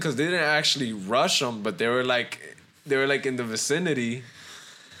 nothing, because they didn't actually rush them, but they were like in the vicinity.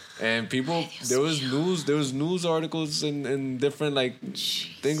 And people, there was news articles and different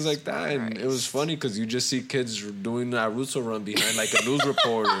things like that, and it was funny because you just see kids doing that Naruto run behind like a news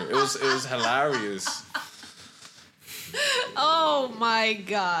reporter. It was hilarious. Oh my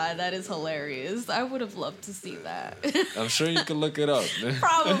God, that is hilarious! I would have loved to see that. I'm sure you could look it up.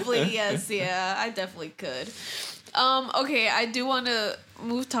 Probably yes, yeah, I definitely could. Okay, I do want to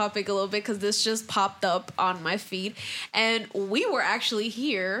move topic a little bit because this just popped up on my feed, and we were actually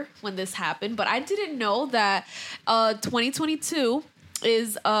here when this happened, but I didn't know that 2022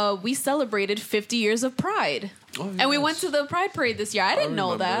 is we celebrated 50 years of Pride. Oh, yes. And we went to the Pride Parade this year. I didn't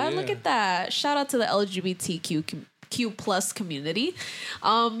know that. Yeah. Look at that. Shout out to the LGBTQ plus community.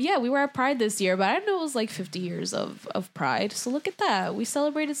 Yeah, we were at Pride this year, but I didn't know it was like 50 years of Pride. So look at that. We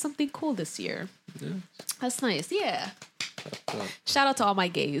celebrated something cool this year. Yeah. That's nice. Yeah. Shout out to all my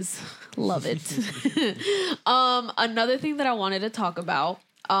gays. Love it. Another thing that I wanted to talk about.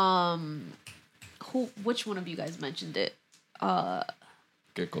 Which one of you guys mentioned it?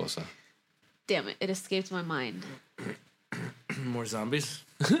 ¿Qué cosa? Damn it! It escaped my mind. More zombies?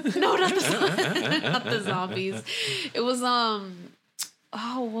 No, not the zombies. It was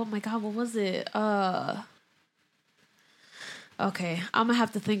oh my God, what was it? Okay, I'm gonna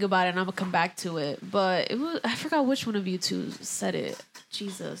have to think about it and I'm gonna come back to it. But it was, I forgot which one of you two said it.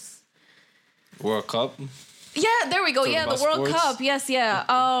 Jesus. World Cup? Yeah, there we go. Yeah, the World Cup. Yes,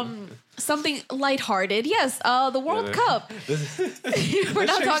 yeah. Something lighthearted. Yes, the World Cup. We're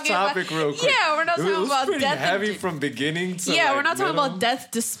not talking topic about, real quick. Yeah, we're not talking about death. Heavy from beginning to we're not talking about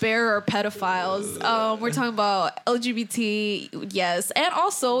death, despair, or pedophiles. We're talking about LGBT. Yes, and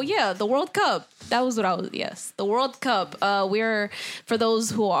also the World Cup. That was what I was. Yes, the World Cup. We're for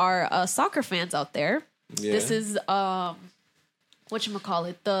those who are soccer fans out there. Yeah. This is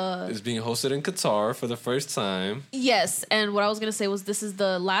whatchamacallit, it's being hosted in Qatar for the first time. Yes, and what I was going to say was this is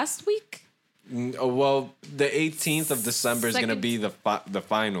the last week? Well, the 18th of December is going to be the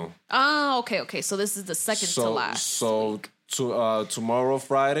final. Ah, okay. So this is the second to last. So tomorrow,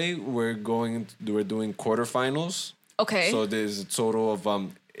 Friday, we're doing quarterfinals. Okay. So there's a total of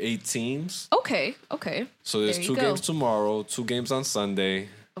 8 teams. Okay. So there's 2 games tomorrow, 2 games on Sunday.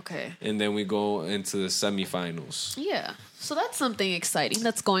 Okay. And then we go into the semifinals. Yeah. So that's something exciting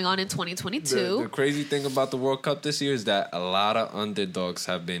that's going on in 2022. The crazy thing about the World Cup this year is that a lot of underdogs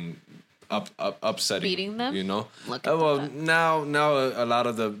have been upsetting, beating them. You know, Look at well that. now a lot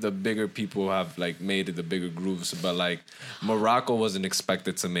of the bigger people have like made it the bigger groups, but like Morocco wasn't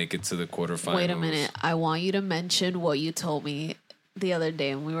expected to make it to the quarterfinals. Wait a minute, I want you to mention what you told me the other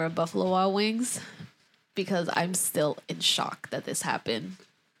day when we were at Buffalo Wild Wings, because I'm still in shock that this happened.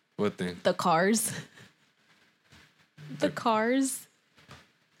 What thing? The cars. The cars.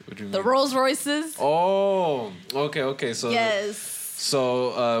 What do you The mean? Rolls Royces. Oh, okay. So Yes.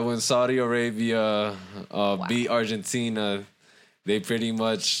 So when Saudi Arabia beat Argentina, they pretty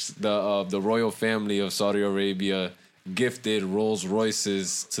much the royal family of Saudi Arabia gifted Rolls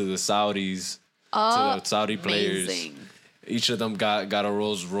Royces to the Saudis, to the Saudi players. Amazing. Each of them got a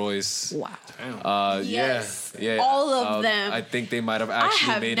Rolls Royce. Wow. Yes. Yeah. All of them. I think they might have actually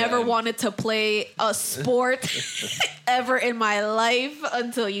I have made never it. wanted to play a sport ever in my life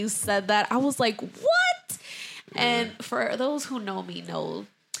until you said that. I was like, what? Yeah. And for those who know me know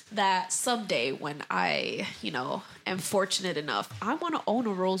that someday when I, am fortunate enough, I want to own a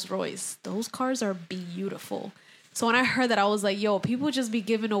Rolls Royce. Those cars are beautiful. So when I heard that, I was like, yo, people just be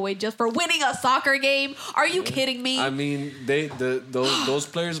giving away just for winning a soccer game. Are you kidding me? I mean, those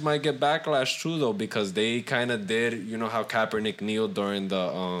players might get backlash too, though, because they kind of did. You know how Kaepernick kneeled during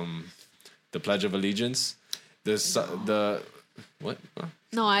the Pledge of Allegiance. The what?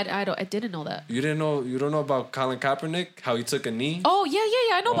 No, I didn't know that. You don't know about Colin Kaepernick? How he took a knee? Oh yeah.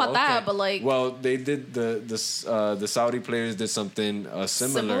 I know about that, but like, well, they did the Saudi players did something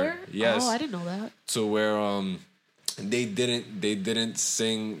similar. Yes. Oh, I didn't know that. To where they didn't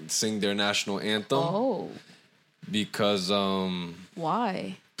sing their national anthem. Oh. Because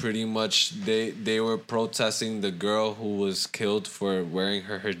why? Pretty much they were protesting the girl who was killed for wearing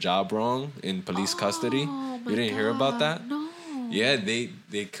her hijab wrong in police custody. You didn't hear about that? No. Yeah, they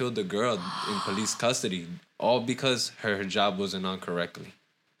killed the girl in police custody, all because her hijab wasn't on correctly.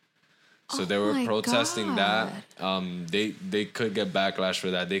 So they were protesting that. They could get backlash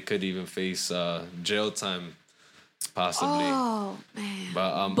for that. They could even face jail time, possibly. Oh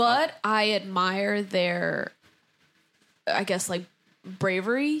man! But I admire their, I guess, like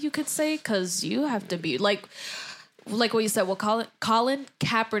bravery, you could say, because you have to be like what you said. What Colin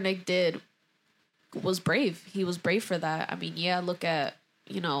Kaepernick did was brave. He was brave for that. I mean, yeah, look at,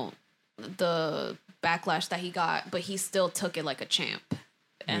 the backlash that he got, but he still took it like a champ.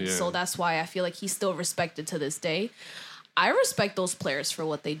 And so that's why I feel like he's still respected to this day. I respect those players for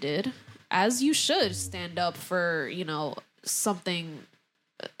what they did, as you should stand up for, something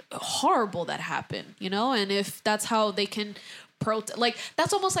horrible that happened, and if that's how they can like,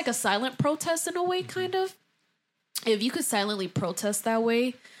 that's almost like a silent protest in a way, kind of. If you could silently protest that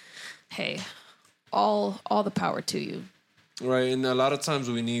way, hey, all the power to you. Right, and a lot of times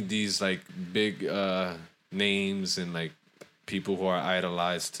we need these like big names and like people who are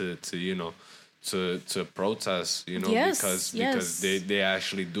idolized to protest, because they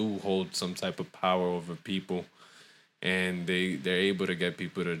actually do hold some type of power over people, and they're able to get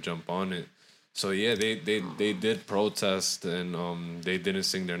people to jump on it. So yeah, they did protest, and they didn't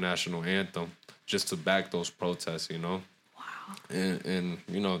sing their national anthem just to back those protests, Wow. And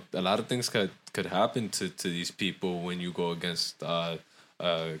a lot of things could happen to these people when you go against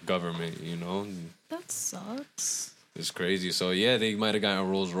government, That sucks. It's crazy. So yeah, they might have gotten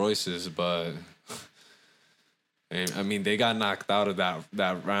Rolls Royces, but I mean, they got knocked out of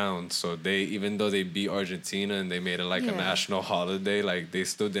that round. So even though they beat Argentina and they made it like a national holiday, like they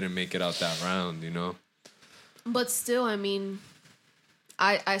still didn't make it out that round, But still, I mean,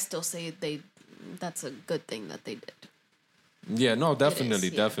 I still say that's a good thing that they did. Yeah, no, definitely.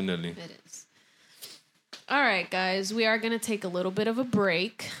 It is. All right, guys, we are going to take a little bit of a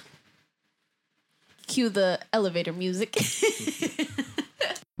break. Cue the elevator music.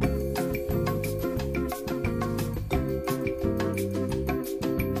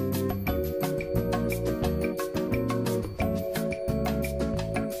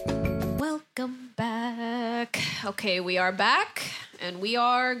 Welcome back. Okay, we are back, and we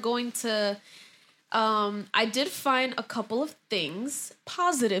are going to... I did find a couple of things,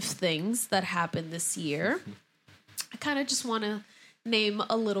 positive things that happened this year. I kind of just want to name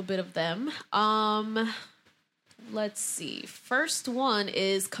a little bit of them. Let's see. First one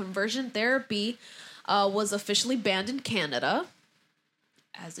is conversion therapy was officially banned in Canada,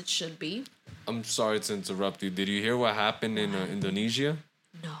 as it should be. I'm sorry to interrupt you. Did you hear what happened in Indonesia?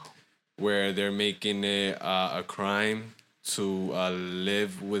 No. Where they're making it a crime to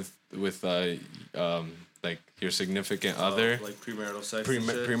live with like your significant other. Like premarital sex.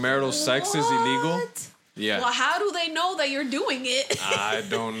 Premarital sex is illegal. Yeah. Well, how do they know that you're doing it? I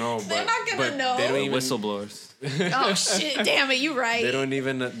don't know. They're not gonna know. They don't even, whistleblowers. Oh shit! Damn it, you right.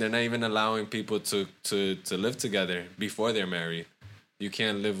 They're not even allowing people to live together before they're married. You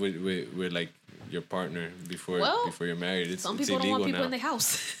can't live with like your partner before you're married. Some people don't want people in their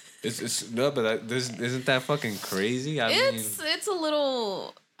house. It's no, but isn't that fucking crazy? It's a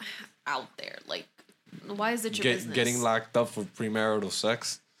little out there. Like, why is it your business? Getting locked up for premarital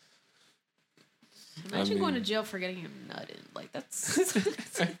sex. Imagine going to jail for getting your nut in. Like, that's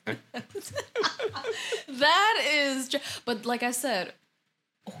that is. But like I said,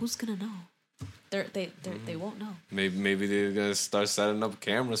 who's gonna know? They won't know. Maybe they're gonna start setting up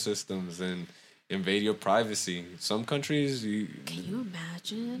camera systems and invade your privacy. Some countries, can you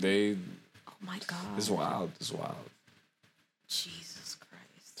imagine? Oh my god! It's wild. Jesus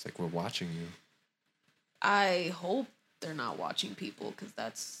Christ! It's like we're watching you. I hope they're not watching people, because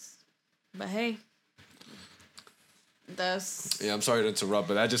that's. But hey. Yeah, I'm sorry to interrupt,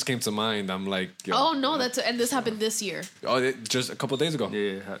 but that just came to mind. I'm like, yo, oh no, and this happened this year. Oh, just a couple days ago.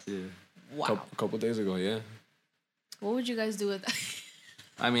 Yeah. Wow. Couple days ago, yeah. What would you guys do with that?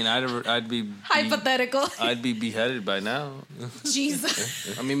 I mean, I'd be hypothetical. I'd be beheaded by now.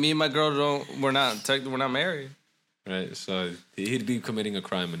 Jesus. I mean, me and my girl we're not married. Right, so he'd be committing a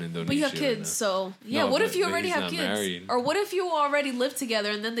crime in Indonesia. But you have kids, right, so yeah. No, what if you already have kids, married. Or what if you already live together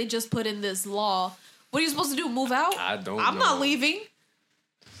and then they just put in this law? What are you supposed to do? Move out? I'm know. Not leaving.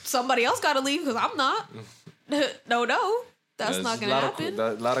 Somebody else got to leave because I'm not. No. That's not going to happen.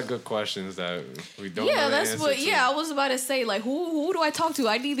 A lot of good questions that we don't. Yeah, that's what. To. Yeah, I was about to say, like, who do I talk to?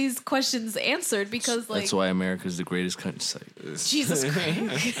 I need these questions answered because, like, that's why America's the greatest country. Jesus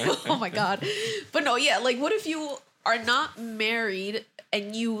Christ! Oh my God! But no, yeah, like, what if you are not married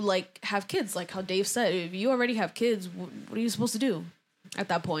and you like have kids? Like how Dave said, if you already have kids, what are you supposed to do at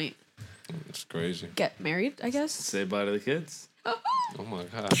that point? It's crazy. Get married, I guess. Say bye to the kids. Oh my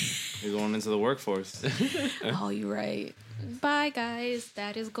God! You're going into the workforce. Oh, you're right. Bye, guys.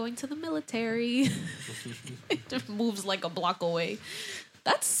 Dad is going to the military. It moves like a block away.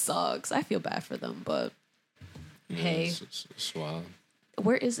 That sucks. I feel bad for them, but hey. It's wild.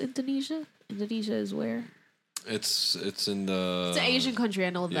 Where is Indonesia? Indonesia is where? It's in the... It's an Asian country,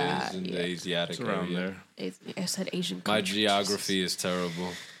 I know that. It's in the Asiatic around there. I said Asian country. My geography is terrible.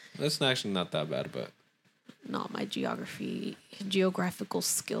 That's actually not that bad, but... No, my geographical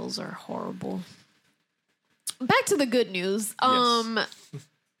skills are horrible. Back to the good news. Yes.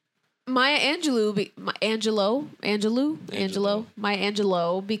 Maya Angelou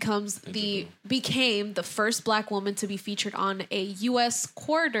became the first Black woman to be featured on a U.S.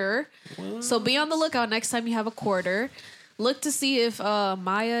 quarter. What? So be on the lookout next time you have a quarter. Look to see if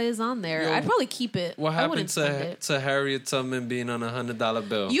Maya is on there. I'd probably keep it. What happened to Harriet Tubman being on $100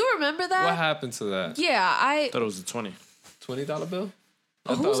 bill? You remember that? What happened to that? Yeah, I thought it was a $20 bill.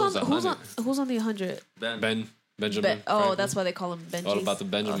 Who's on the 100? Benjamin. That's why they call him Benji. All about the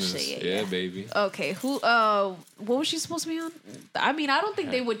Benjamins. Yeah, baby. Okay, what was she supposed to be on? I mean, I don't think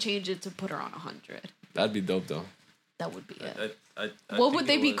they would change it to put her on 100. That'd be dope, though. That would be it. What would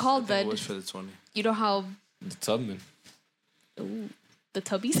they be called then? It was for the 20. You know how the Tubman. Ooh, the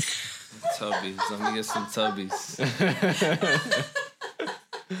Tubbies. Tubbies. Let me get some Tubbies.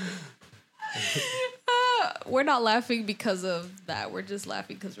 We're not laughing because of that. We're just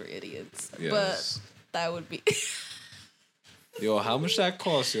laughing because we're idiots. Yes. But that would be. Yo, how much that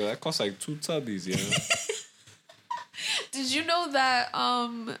cost? Yo, that costs like 2 Tubbies, yo. Did you know that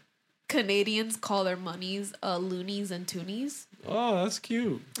Canadians call their monies loonies and toonies? Oh, that's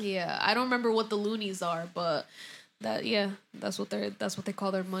cute. Yeah, I don't remember what the loonies are, but that's what they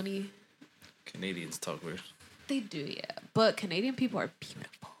call their money. Canadians talk weird. They do, yeah. But Canadian people are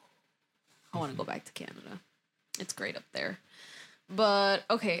beautiful. I want to go back to Canada. It's great up there. But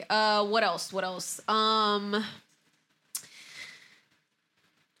okay, what else? I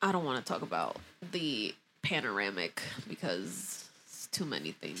don't want to talk about the panoramic because it's too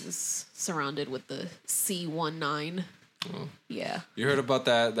many things surrounded with the C19. Oh. Yeah. You heard about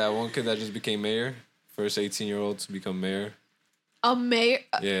that one kid that just became mayor? First 18-year-old to become mayor. A mayor?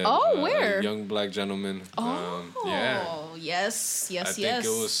 Yeah. Oh, where? A young Black gentleman. Oh, yeah. Yes. I think it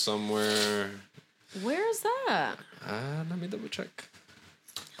was somewhere. Where is that? Let me double check.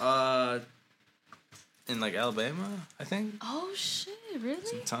 In like Alabama, I think. Oh shit! Really?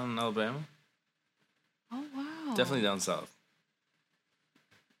 Some town in Alabama. Oh wow! Definitely down south.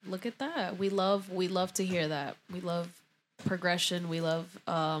 Look at that. We love to hear that. We love progression. We love.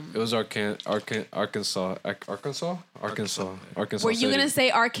 It was Arkansas. Were you gonna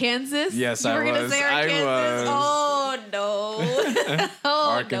say Arkansas? Yes, you I were was. Gonna say Arkansas? I was. Oh no!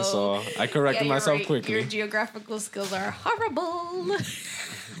 Arkansas. No. I corrected myself right. quickly. Your geographical skills are horrible.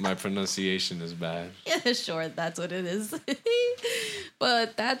 My pronunciation is bad. Yeah, sure, that's what it is.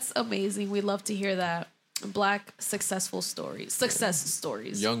 But that's amazing. We love to hear that. Black success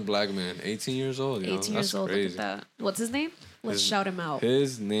stories. Young black man, 18 years old. 18 years old. Crazy. Look at that. What's his name? Let's shout him out.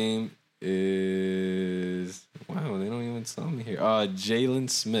 His name is wow. They don't even tell me here. Jalen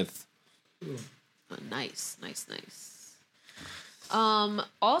Smith. Nice.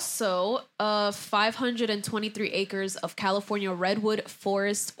 Also, 523 acres of California redwood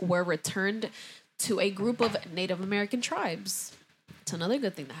forest were returned to a group of Native American tribes. It's another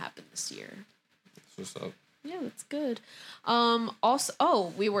good thing that happened this year. What's up? Yeah, that's good.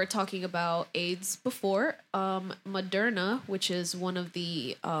 Also, we were talking about AIDS before. Moderna, which is one of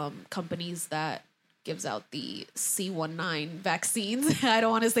the companies that gives out the C19 vaccines. I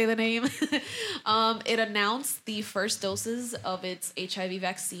don't want to say the name. It announced the first doses of its HIV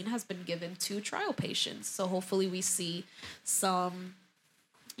vaccine has been given to trial patients. So hopefully we see some,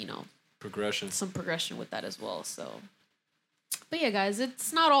 progression with that as well. So. But yeah, guys,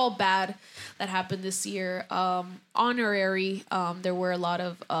 it's not all bad that happened this year. Honorary, there were a lot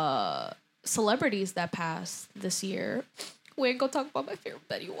of celebrities that passed this year. We ain't gonna talk about my favorite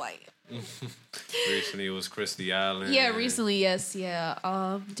Betty White. Recently, it was Christy Allen. Yeah, recently, yes,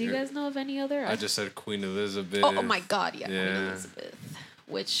 yeah. Do you guys know of any other? I just said Queen Elizabeth. Oh my God, yeah, Queen Elizabeth.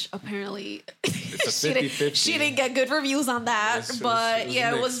 Which apparently it's a 50-50. She didn't get good reviews on that. But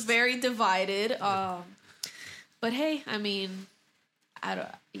yeah, it was very divided. But hey, I mean,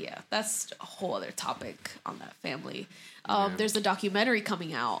 that's a whole other topic on that family. There's a documentary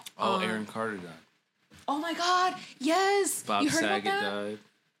coming out. Oh, Aaron Carter died. Oh my God, yes. Bob you heard Saget about that? died.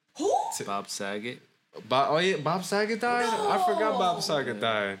 Who? Bob Saget. Bob Saget died? No. I forgot Bob Saget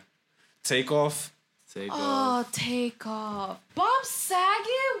died. Takeoff. Oh, Takeoff. Bob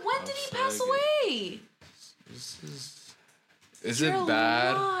Saget? When did he pass away? Is it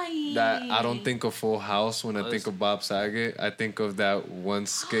bad that I don't think of Full House when I think of Bob Saget? I think of that one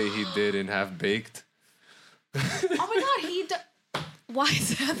skit he did in Half Baked. Oh my God, why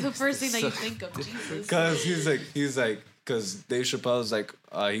is that the first thing that you think of? Jesus. Because because Dave Chappelle's like,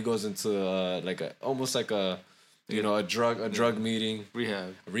 he goes into almost like a drug meeting.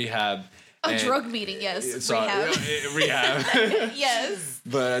 Rehab. A drug meeting, yes. Rehab. Yes.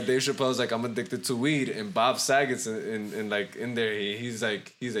 But Dave Chappelle's like, I'm addicted to weed, and Bob Saget's in there. He's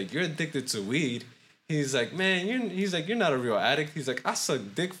like, you're addicted to weed. He's like, man, you're not a real addict. He's like, I suck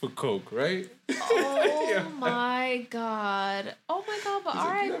dick for coke, right? Oh my God. But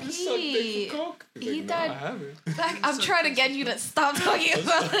R.I.P. He died. I haven't. I'm trying to get you to stop talking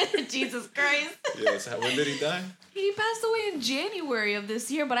about it. Jesus Christ. Yes. When did he die? He passed away in January of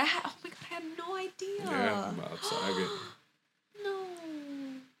this year, but I had no idea. Yeah, Bob Saget. No.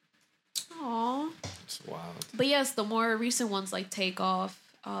 Aw. It's wild. But yes, the more recent ones like Takeoff.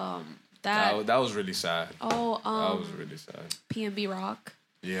 That was really sad. Oh, that was really sad. PNB Rock.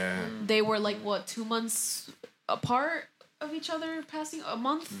 Yeah. They were 2 months apart of each other, passing a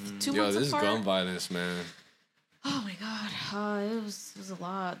month, 2 months apart. Yo, this is gun violence, man. Oh my God, it was a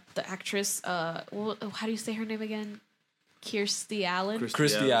lot. The actress, how do you say her name again? Kirstie Allen.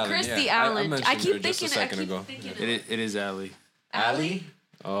 Kirstie Allen. Kirstie Allen. I keep thinking just a second ago. It is Allie. Allie?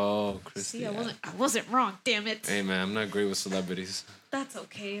 Oh, Kirstie. See, I wasn't wrong. Damn it. Hey man, I'm not great with celebrities. That's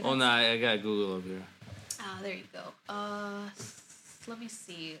okay. Oh no, I got Google up here. There you go. Let me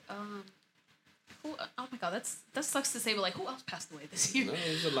see. Who? Oh my God, that sucks to say, but who else passed away this year? No,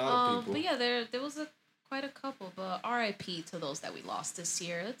 there's a lot of people. But yeah, there was quite a couple. But R.I.P. to those that we lost this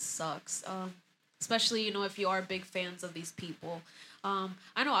year. It sucks. Especially if you are big fans of these people.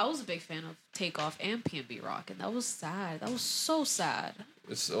 I know I was a big fan of Takeoff and PNB Rock, and that was sad. That was so sad.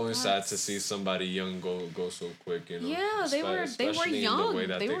 It's always sad to see somebody young go so quick. Yeah, they were young.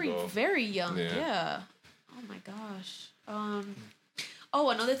 They were very young. Yeah. Oh my gosh.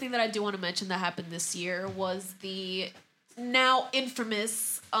 Another thing that I do want to mention that happened this year was the now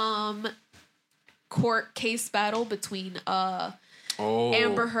infamous court case battle between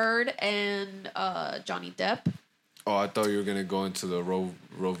Amber Heard and Johnny Depp. Oh, I thought you were gonna go into the Roe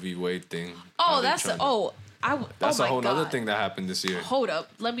v. Wade thing. Oh, that's a whole other thing that happened this year. Hold up,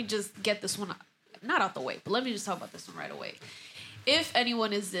 let me just get this one not out the way, but let me just talk about this one right away. If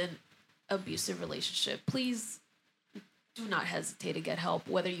anyone is in abusive relationship, please do not hesitate to get help,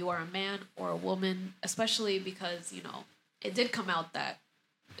 whether you are a man or a woman, especially because it did come out that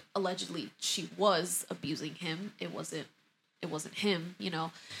allegedly she was abusing him. It wasn't him.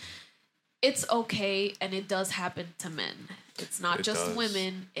 It's okay, and it does happen to men. It's not just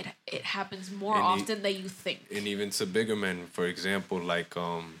women. it happens more often than you think. And even to bigger men, for example, like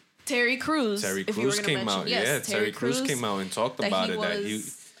Terry Crews. Terry Crews came out. Yes, yeah, Terry Crews came out and talked about it.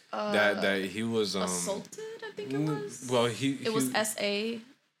 That he was assaulted. I think it was. Well, it was SA.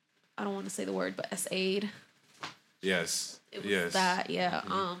 I don't want to say the word, but SA'd. Yes. It was that. Yeah.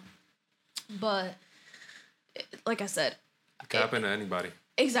 But like I said, it can happen to anybody.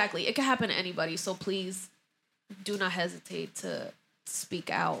 Exactly, it can happen to anybody. So please, do not hesitate to speak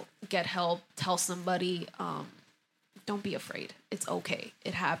out, get help, tell somebody. Don't be afraid. It's okay.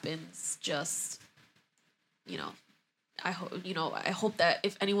 It happens. Just, I hope that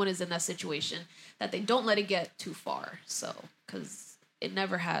if anyone is in that situation, that they don't let it get too far. So, because it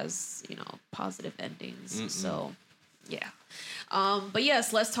never has, positive endings. Mm-mm. So, yeah. But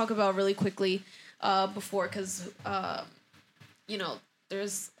yes, let's talk about really quickly before, because,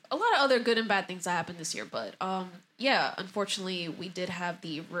 there's a lot of other good and bad things that happened this year. But, unfortunately, we did have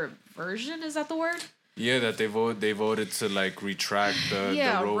the reversion. Is that the word? Yeah, that they voted to like retract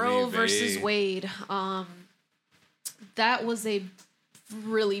the Roe versus Wade. That was a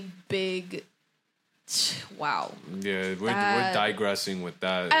really big wow. Yeah, we're digressing with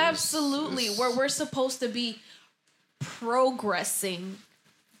that. Absolutely, where we're supposed to be progressing.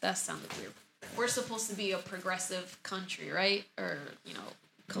 That sounded weird. We're supposed to be a progressive country, right? Or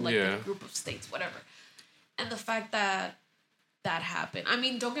collective group of states, whatever. And the fact that happened. I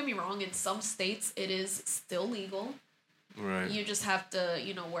mean, don't get me wrong. In some states, it is still legal. Right. You just have to,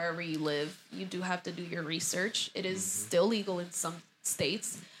 wherever you live, you do have to do your research. It is still legal in some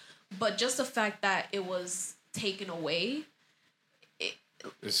states. But just the fact that it was taken away, it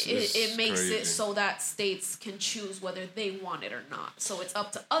makes crazy. It so that states can choose whether they want it or not. So it's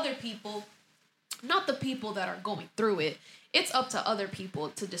up to other people, not the people that are going through it. It's up to other people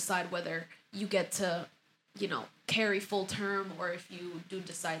to decide whether you get to carry full term, or if you do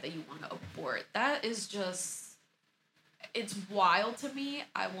decide that you want to abort. That is just, it's wild to me.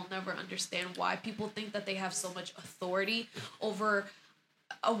 I will never understand why people think that they have so much authority over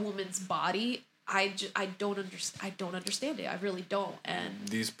a woman's body. I don't understand it. I really don't. And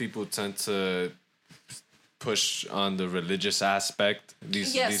these people tend to push on the religious aspect.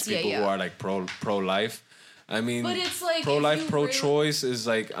 These people who are like pro-life. I mean, but it's like pro-life, pro-choice is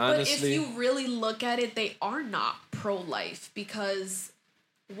like, honestly. But if you really look at it, they are not pro-life, because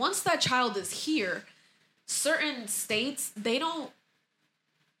once that child is here, certain states, they don't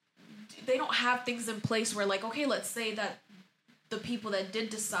have things in place where, like, okay, let's say that the people that did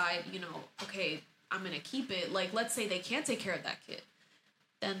decide, okay, I'm going to keep it. Like, let's say they can't take care of that kid.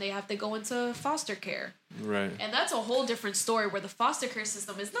 Then they have to go into foster care. Right. And that's a whole different story, where the foster care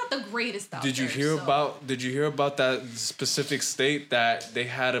system is not the greatest out Did you hear about that specific state that they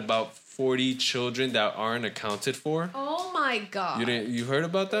had about 40 children that aren't accounted for? Oh my God. You heard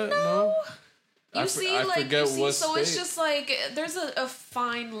about that? No. I forget what so state. It's just like there's a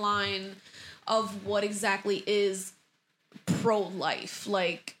fine line of what exactly is pro-life.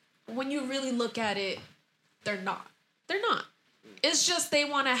 Like, when you really look at it, they're not. It's just they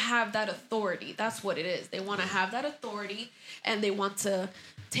want to have that authority. That's what it is. They want to have that authority, and they want to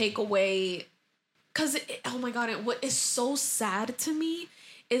take away. Because, oh my God, what is so sad to me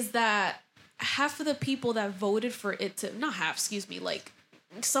is that half of the people that voted for it to, not half, excuse me, like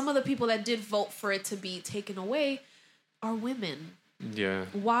some of the people that did vote for it to be taken away are women. Yeah.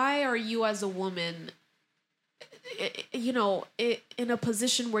 Why are you as a woman, in a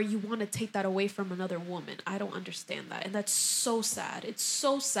position where you want to take that away from another woman? I don't understand that. And that's so sad. It's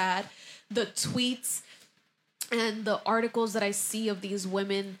so sad. The tweets and the articles that I see of these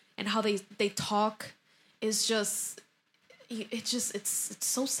women and how they talk is just, it's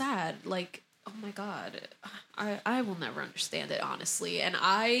so sad. Like, oh my God, I will never understand it, honestly. And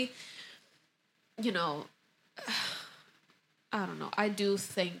I don't know. I do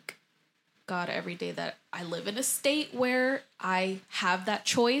thank God every day that I live in a state where I have that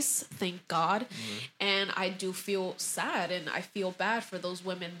choice. Thank God. Mm-hmm. And I do feel sad, and I feel bad for those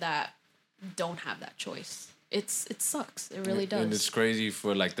women that don't have that choice. It sucks. It really does. And it's crazy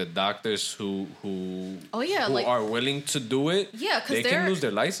for like the doctors who like, are willing to do it. Yeah, because they can lose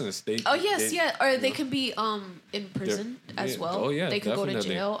their license. Or they can be in prison as well. Oh yeah, they could go to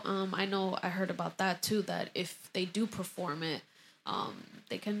jail. I heard about that too. That if they do perform it,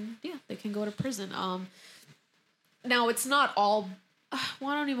 they can go to prison. Now it's not all. Well,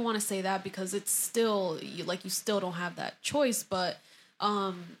 I don't even want to say that, because it's still you still don't have that choice. But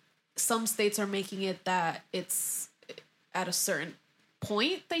some states are making it that it's at a certain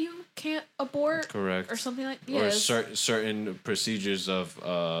point that you can't abort. Correct. Or something like or certain procedures of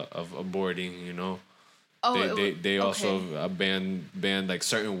aborting. they also banned like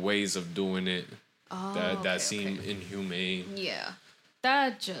certain ways of doing it that seem inhumane. Yeah,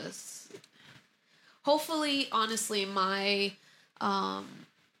 that just hopefully, honestly, my I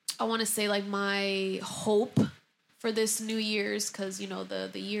want to say like my hope for this New Year's, because the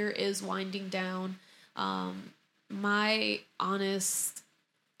year is winding down. My honest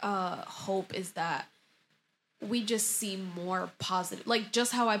hope is that we just see more positive, like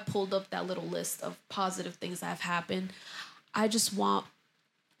just how I pulled up that little list of positive things that have happened. I just want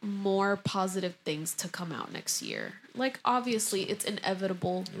more positive things to come out next year. Like, obviously it's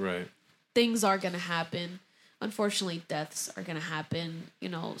inevitable. Right. Things are going to happen. Unfortunately, deaths are going to happen.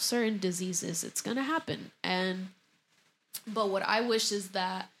 Certain diseases, it's going to happen. But what I wish is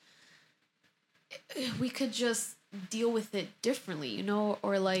that we could just deal with it differently,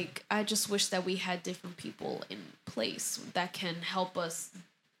 or like, I just wish that we had different people in place that can help us,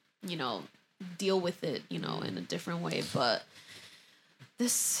 deal with it, in a different way. But I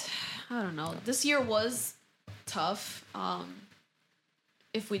don't know, this year was tough.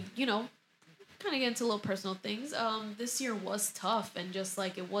 If we, kind of get into little personal things, this year was tough, and just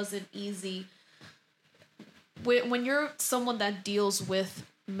like, it wasn't easy. When you're someone that deals with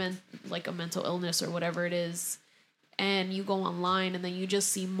like a mental illness or whatever it is, and you go online and then you just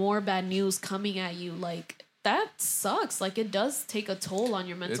see more bad news coming at you, like, that sucks. Like, it does take a toll on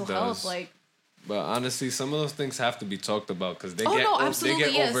your mental health. Like, but honestly, some of those things have to be talked about, because they get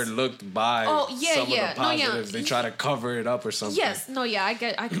overlooked by some of the positives. They try to cover it up or something. Yes,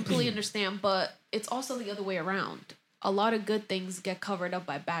 I completely understand, but it's also the other way around. A lot of good things get covered up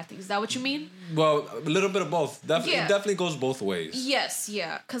by bad things. Is that what you mean? Well, a little bit of both. It definitely goes both ways. Yes,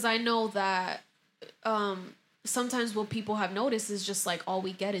 yeah. Because I know that sometimes what people have noticed is just like, all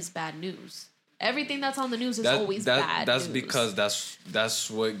we get is bad news. Everything that's on the news is always bad That's news. because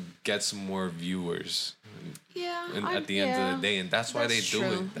that's what gets more viewers. Yeah. And at the end of the day, and that's why they do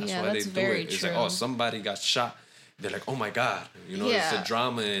it. That's why they do it. It's like, oh, somebody got shot. They're like, oh my God, it's a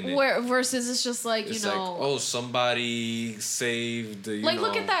drama in it. Versus it's just like, it's like, oh, somebody saved,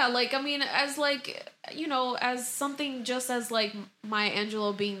 look at that. Like, I mean, as like, as something just as like Maya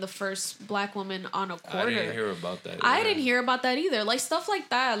Angelou being the first Black woman on a quarter. I didn't hear about that. I didn't hear about that either. Like, stuff like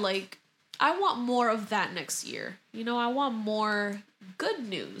that. Like, I want more of that next year. I want more good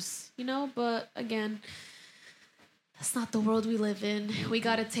news, but again, that's not the world we live in. We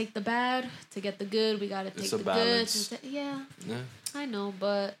got to take the bad to get the good. We got to take the balance. Good. Yeah, I know.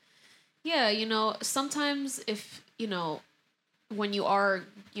 But yeah, sometimes if, when you are,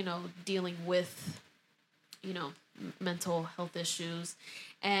 dealing with, mental health issues,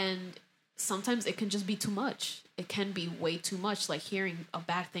 and sometimes it can just be too much. It can be way too much. Like, hearing a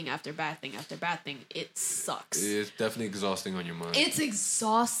bad thing after bad thing after bad thing, it sucks. It's definitely exhausting on your mind. It's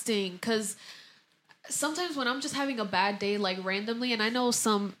exhausting, because sometimes when I'm just having a bad day, like, randomly, and I know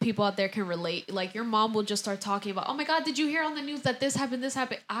some people out there can relate, like, your mom will just start talking about, oh my God, did you hear on the news that this happened?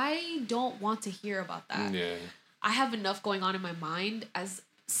 I don't want to hear about that. Yeah. I have enough going on in my mind. As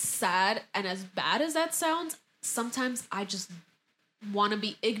sad and as bad as that sounds, sometimes I just want to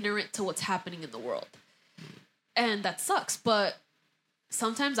be ignorant to what's happening in the world. And that sucks, but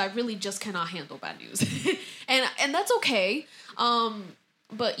sometimes I really just cannot handle bad news. and that's okay.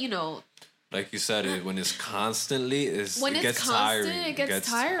 But, like you said, when it's constantly, it gets tiring. It gets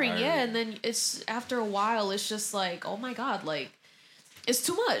tiring, yeah. And then it's, after a while, it's just like, oh my God, like, it's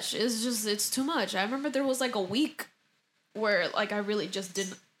too much. It's too much. I remember there was like a week where, like, I really just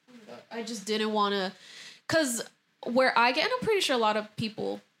didn't want to, because where I get, and I'm pretty sure a lot of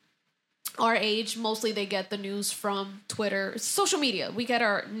people our age, mostly they get the news from Twitter, social media. We get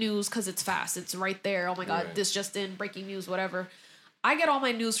our news because it's fast. It's right there. Oh my God, This just in, breaking news, whatever. I get all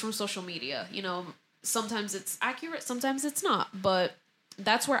my news from social media. Sometimes it's accurate, sometimes it's not, but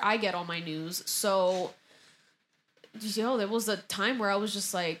that's where I get all my news. So, there was a time where I was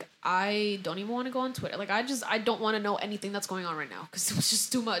just like, I don't even want to go on Twitter. Like, I don't want to know anything that's going on right now, because it was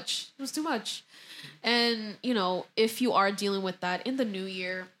just too much. It was too much. And, if you are dealing with that in the new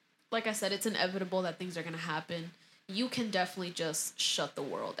year, like I said, it's inevitable that things are going to happen. You can definitely just shut the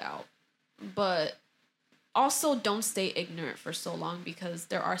world out. But also, don't stay ignorant for so long, because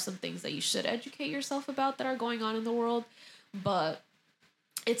there are some things that you should educate yourself about that are going on in the world. But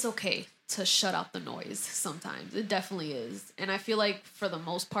it's okay to shut out the noise sometimes. It definitely is. And I feel like, for the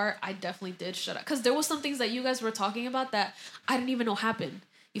most part, I definitely did shut up. Because there was some things that you guys were talking about that I didn't even know happened.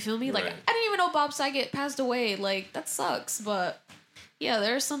 You feel me? Right. Like, I didn't even know Bob Saget passed away. Like, that sucks. But yeah,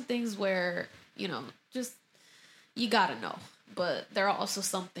 there are some things where, just, you gotta know. But there are also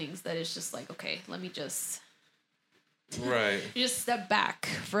some things that it's just like, okay, let me just... Right. just step back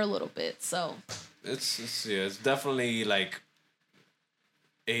for a little bit. So, It's definitely like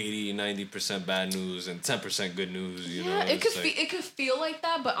 80-90% bad news and 10% good news, you know. It could feel like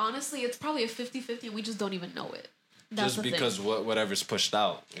that, but honestly it's probably a 50-50 and we just don't even know it. That's just because whatever's pushed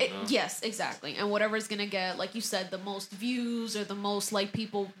out. You know? Yes, exactly. And whatever's gonna get, like you said, the most views or the most like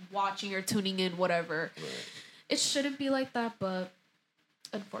people watching or tuning in, whatever. Right. It shouldn't be like that, but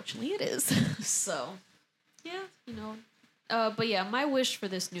unfortunately it is. So yeah, you know. But yeah, my wish for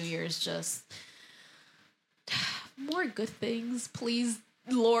this new year is just more good things, please,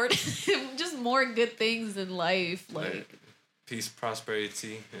 Lord. Just more good things in life, like peace,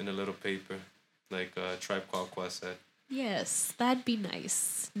 prosperity, in a little paper, like Tribe Called Quest said. Yes, that'd be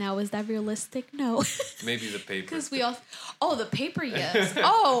nice. Now, is that realistic? No. Maybe the paper. Because we all. Oh, the paper. Yes.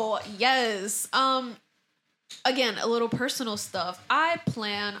 Oh, yes. Again, a little personal stuff. I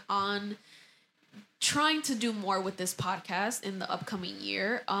plan on trying to do more with this podcast in the upcoming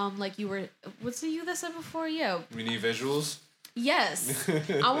year. Like you were, was it you that said before? Yeah. We need visuals? Yes.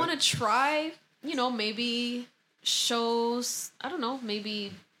 I want to try, maybe shows, I don't know,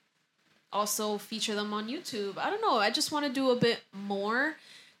 maybe also feature them on YouTube. I don't know. I just want to do a bit more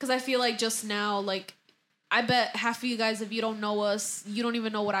because I feel like just now, like, I bet half of you guys, if you don't know us, you don't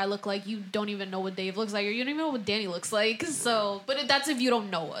even know what I look like. You don't even know what Dave looks like, or you don't even know what Danny looks like. So, but that's if you don't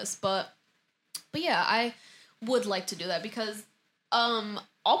know us. But yeah, I would like to do that because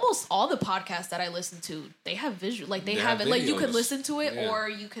almost all the podcasts that I listen to, they have visual, like they have it, like you could listen to it or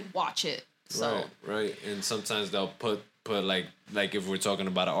you could watch it. So right. And sometimes they'll put like if we're talking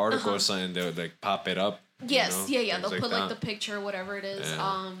about an article or something, they'll like pop it up. Yes, yeah. They'll put like the picture, whatever it is.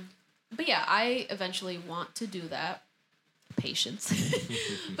 Yeah. But yeah, I eventually want to do that. Patience.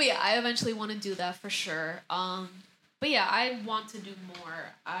 But yeah, I eventually want to do that for sure. But yeah, I want to do more.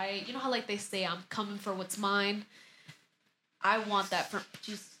 You know how like they say I'm coming for what's mine? I want that for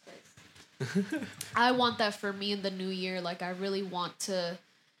Jesus Christ. I want that for me in the new year. Like I really want to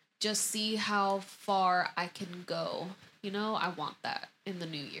just see how far I can go. I want that in the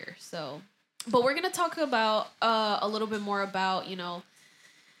new year. So, but we're going to talk about a little bit more about,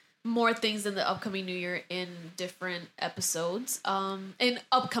 more things in the upcoming new year in different episodes, in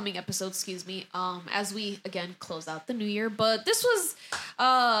upcoming episodes, excuse me, as we again close out the new year. But this was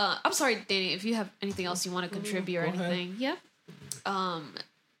I'm sorry, Danny, if you have anything else you want to contribute or anything. Yeah.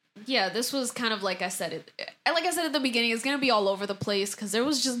 Yeah, this was kind of like I said at the beginning, it's gonna be all over the place because I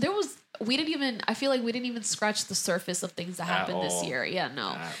feel like we didn't even scratch the surface of things that happened this year. Yeah,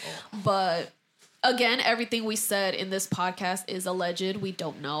 no. But again, everything we said in this podcast is alleged. We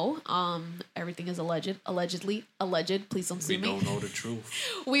don't know. Everything is alleged. Alleged. Please don't sue me. We don't know the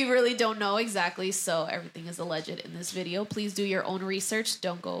truth. We really don't know exactly. So everything is alleged in this video. Please do your own research.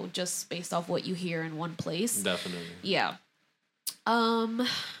 Don't go just based off what you hear in one place. Definitely. Yeah.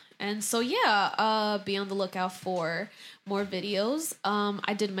 And so yeah, be on the lookout for more videos.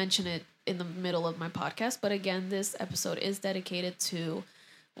 I did mention it in the middle of my podcast, but again, this episode is dedicated to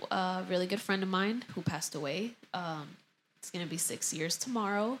a really good friend of mine who passed away. It's gonna be 6 years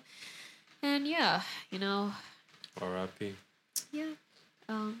tomorrow, and yeah, R.I.P. Yeah,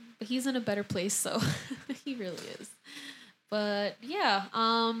 but he's in a better place, so he really is. But yeah,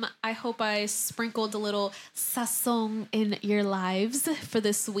 I hope I sprinkled a little sazon in your lives for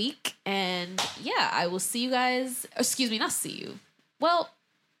this week, and yeah, I will see you guys. Excuse me, not see you. Well.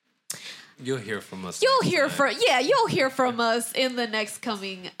 You'll hear from us. You'll hear from us in the next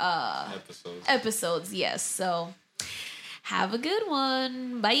coming episodes. Yes. So have a good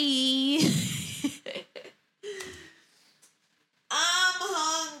one. Bye. I'm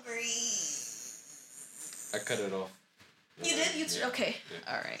hungry. I cut it off. You did? Yeah. Okay.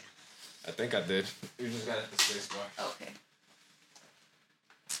 Yeah. All right. I think I did. You just got at the space bar. Okay.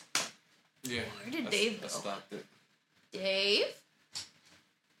 Yeah. Where did Dave go? I stopped it. Dave?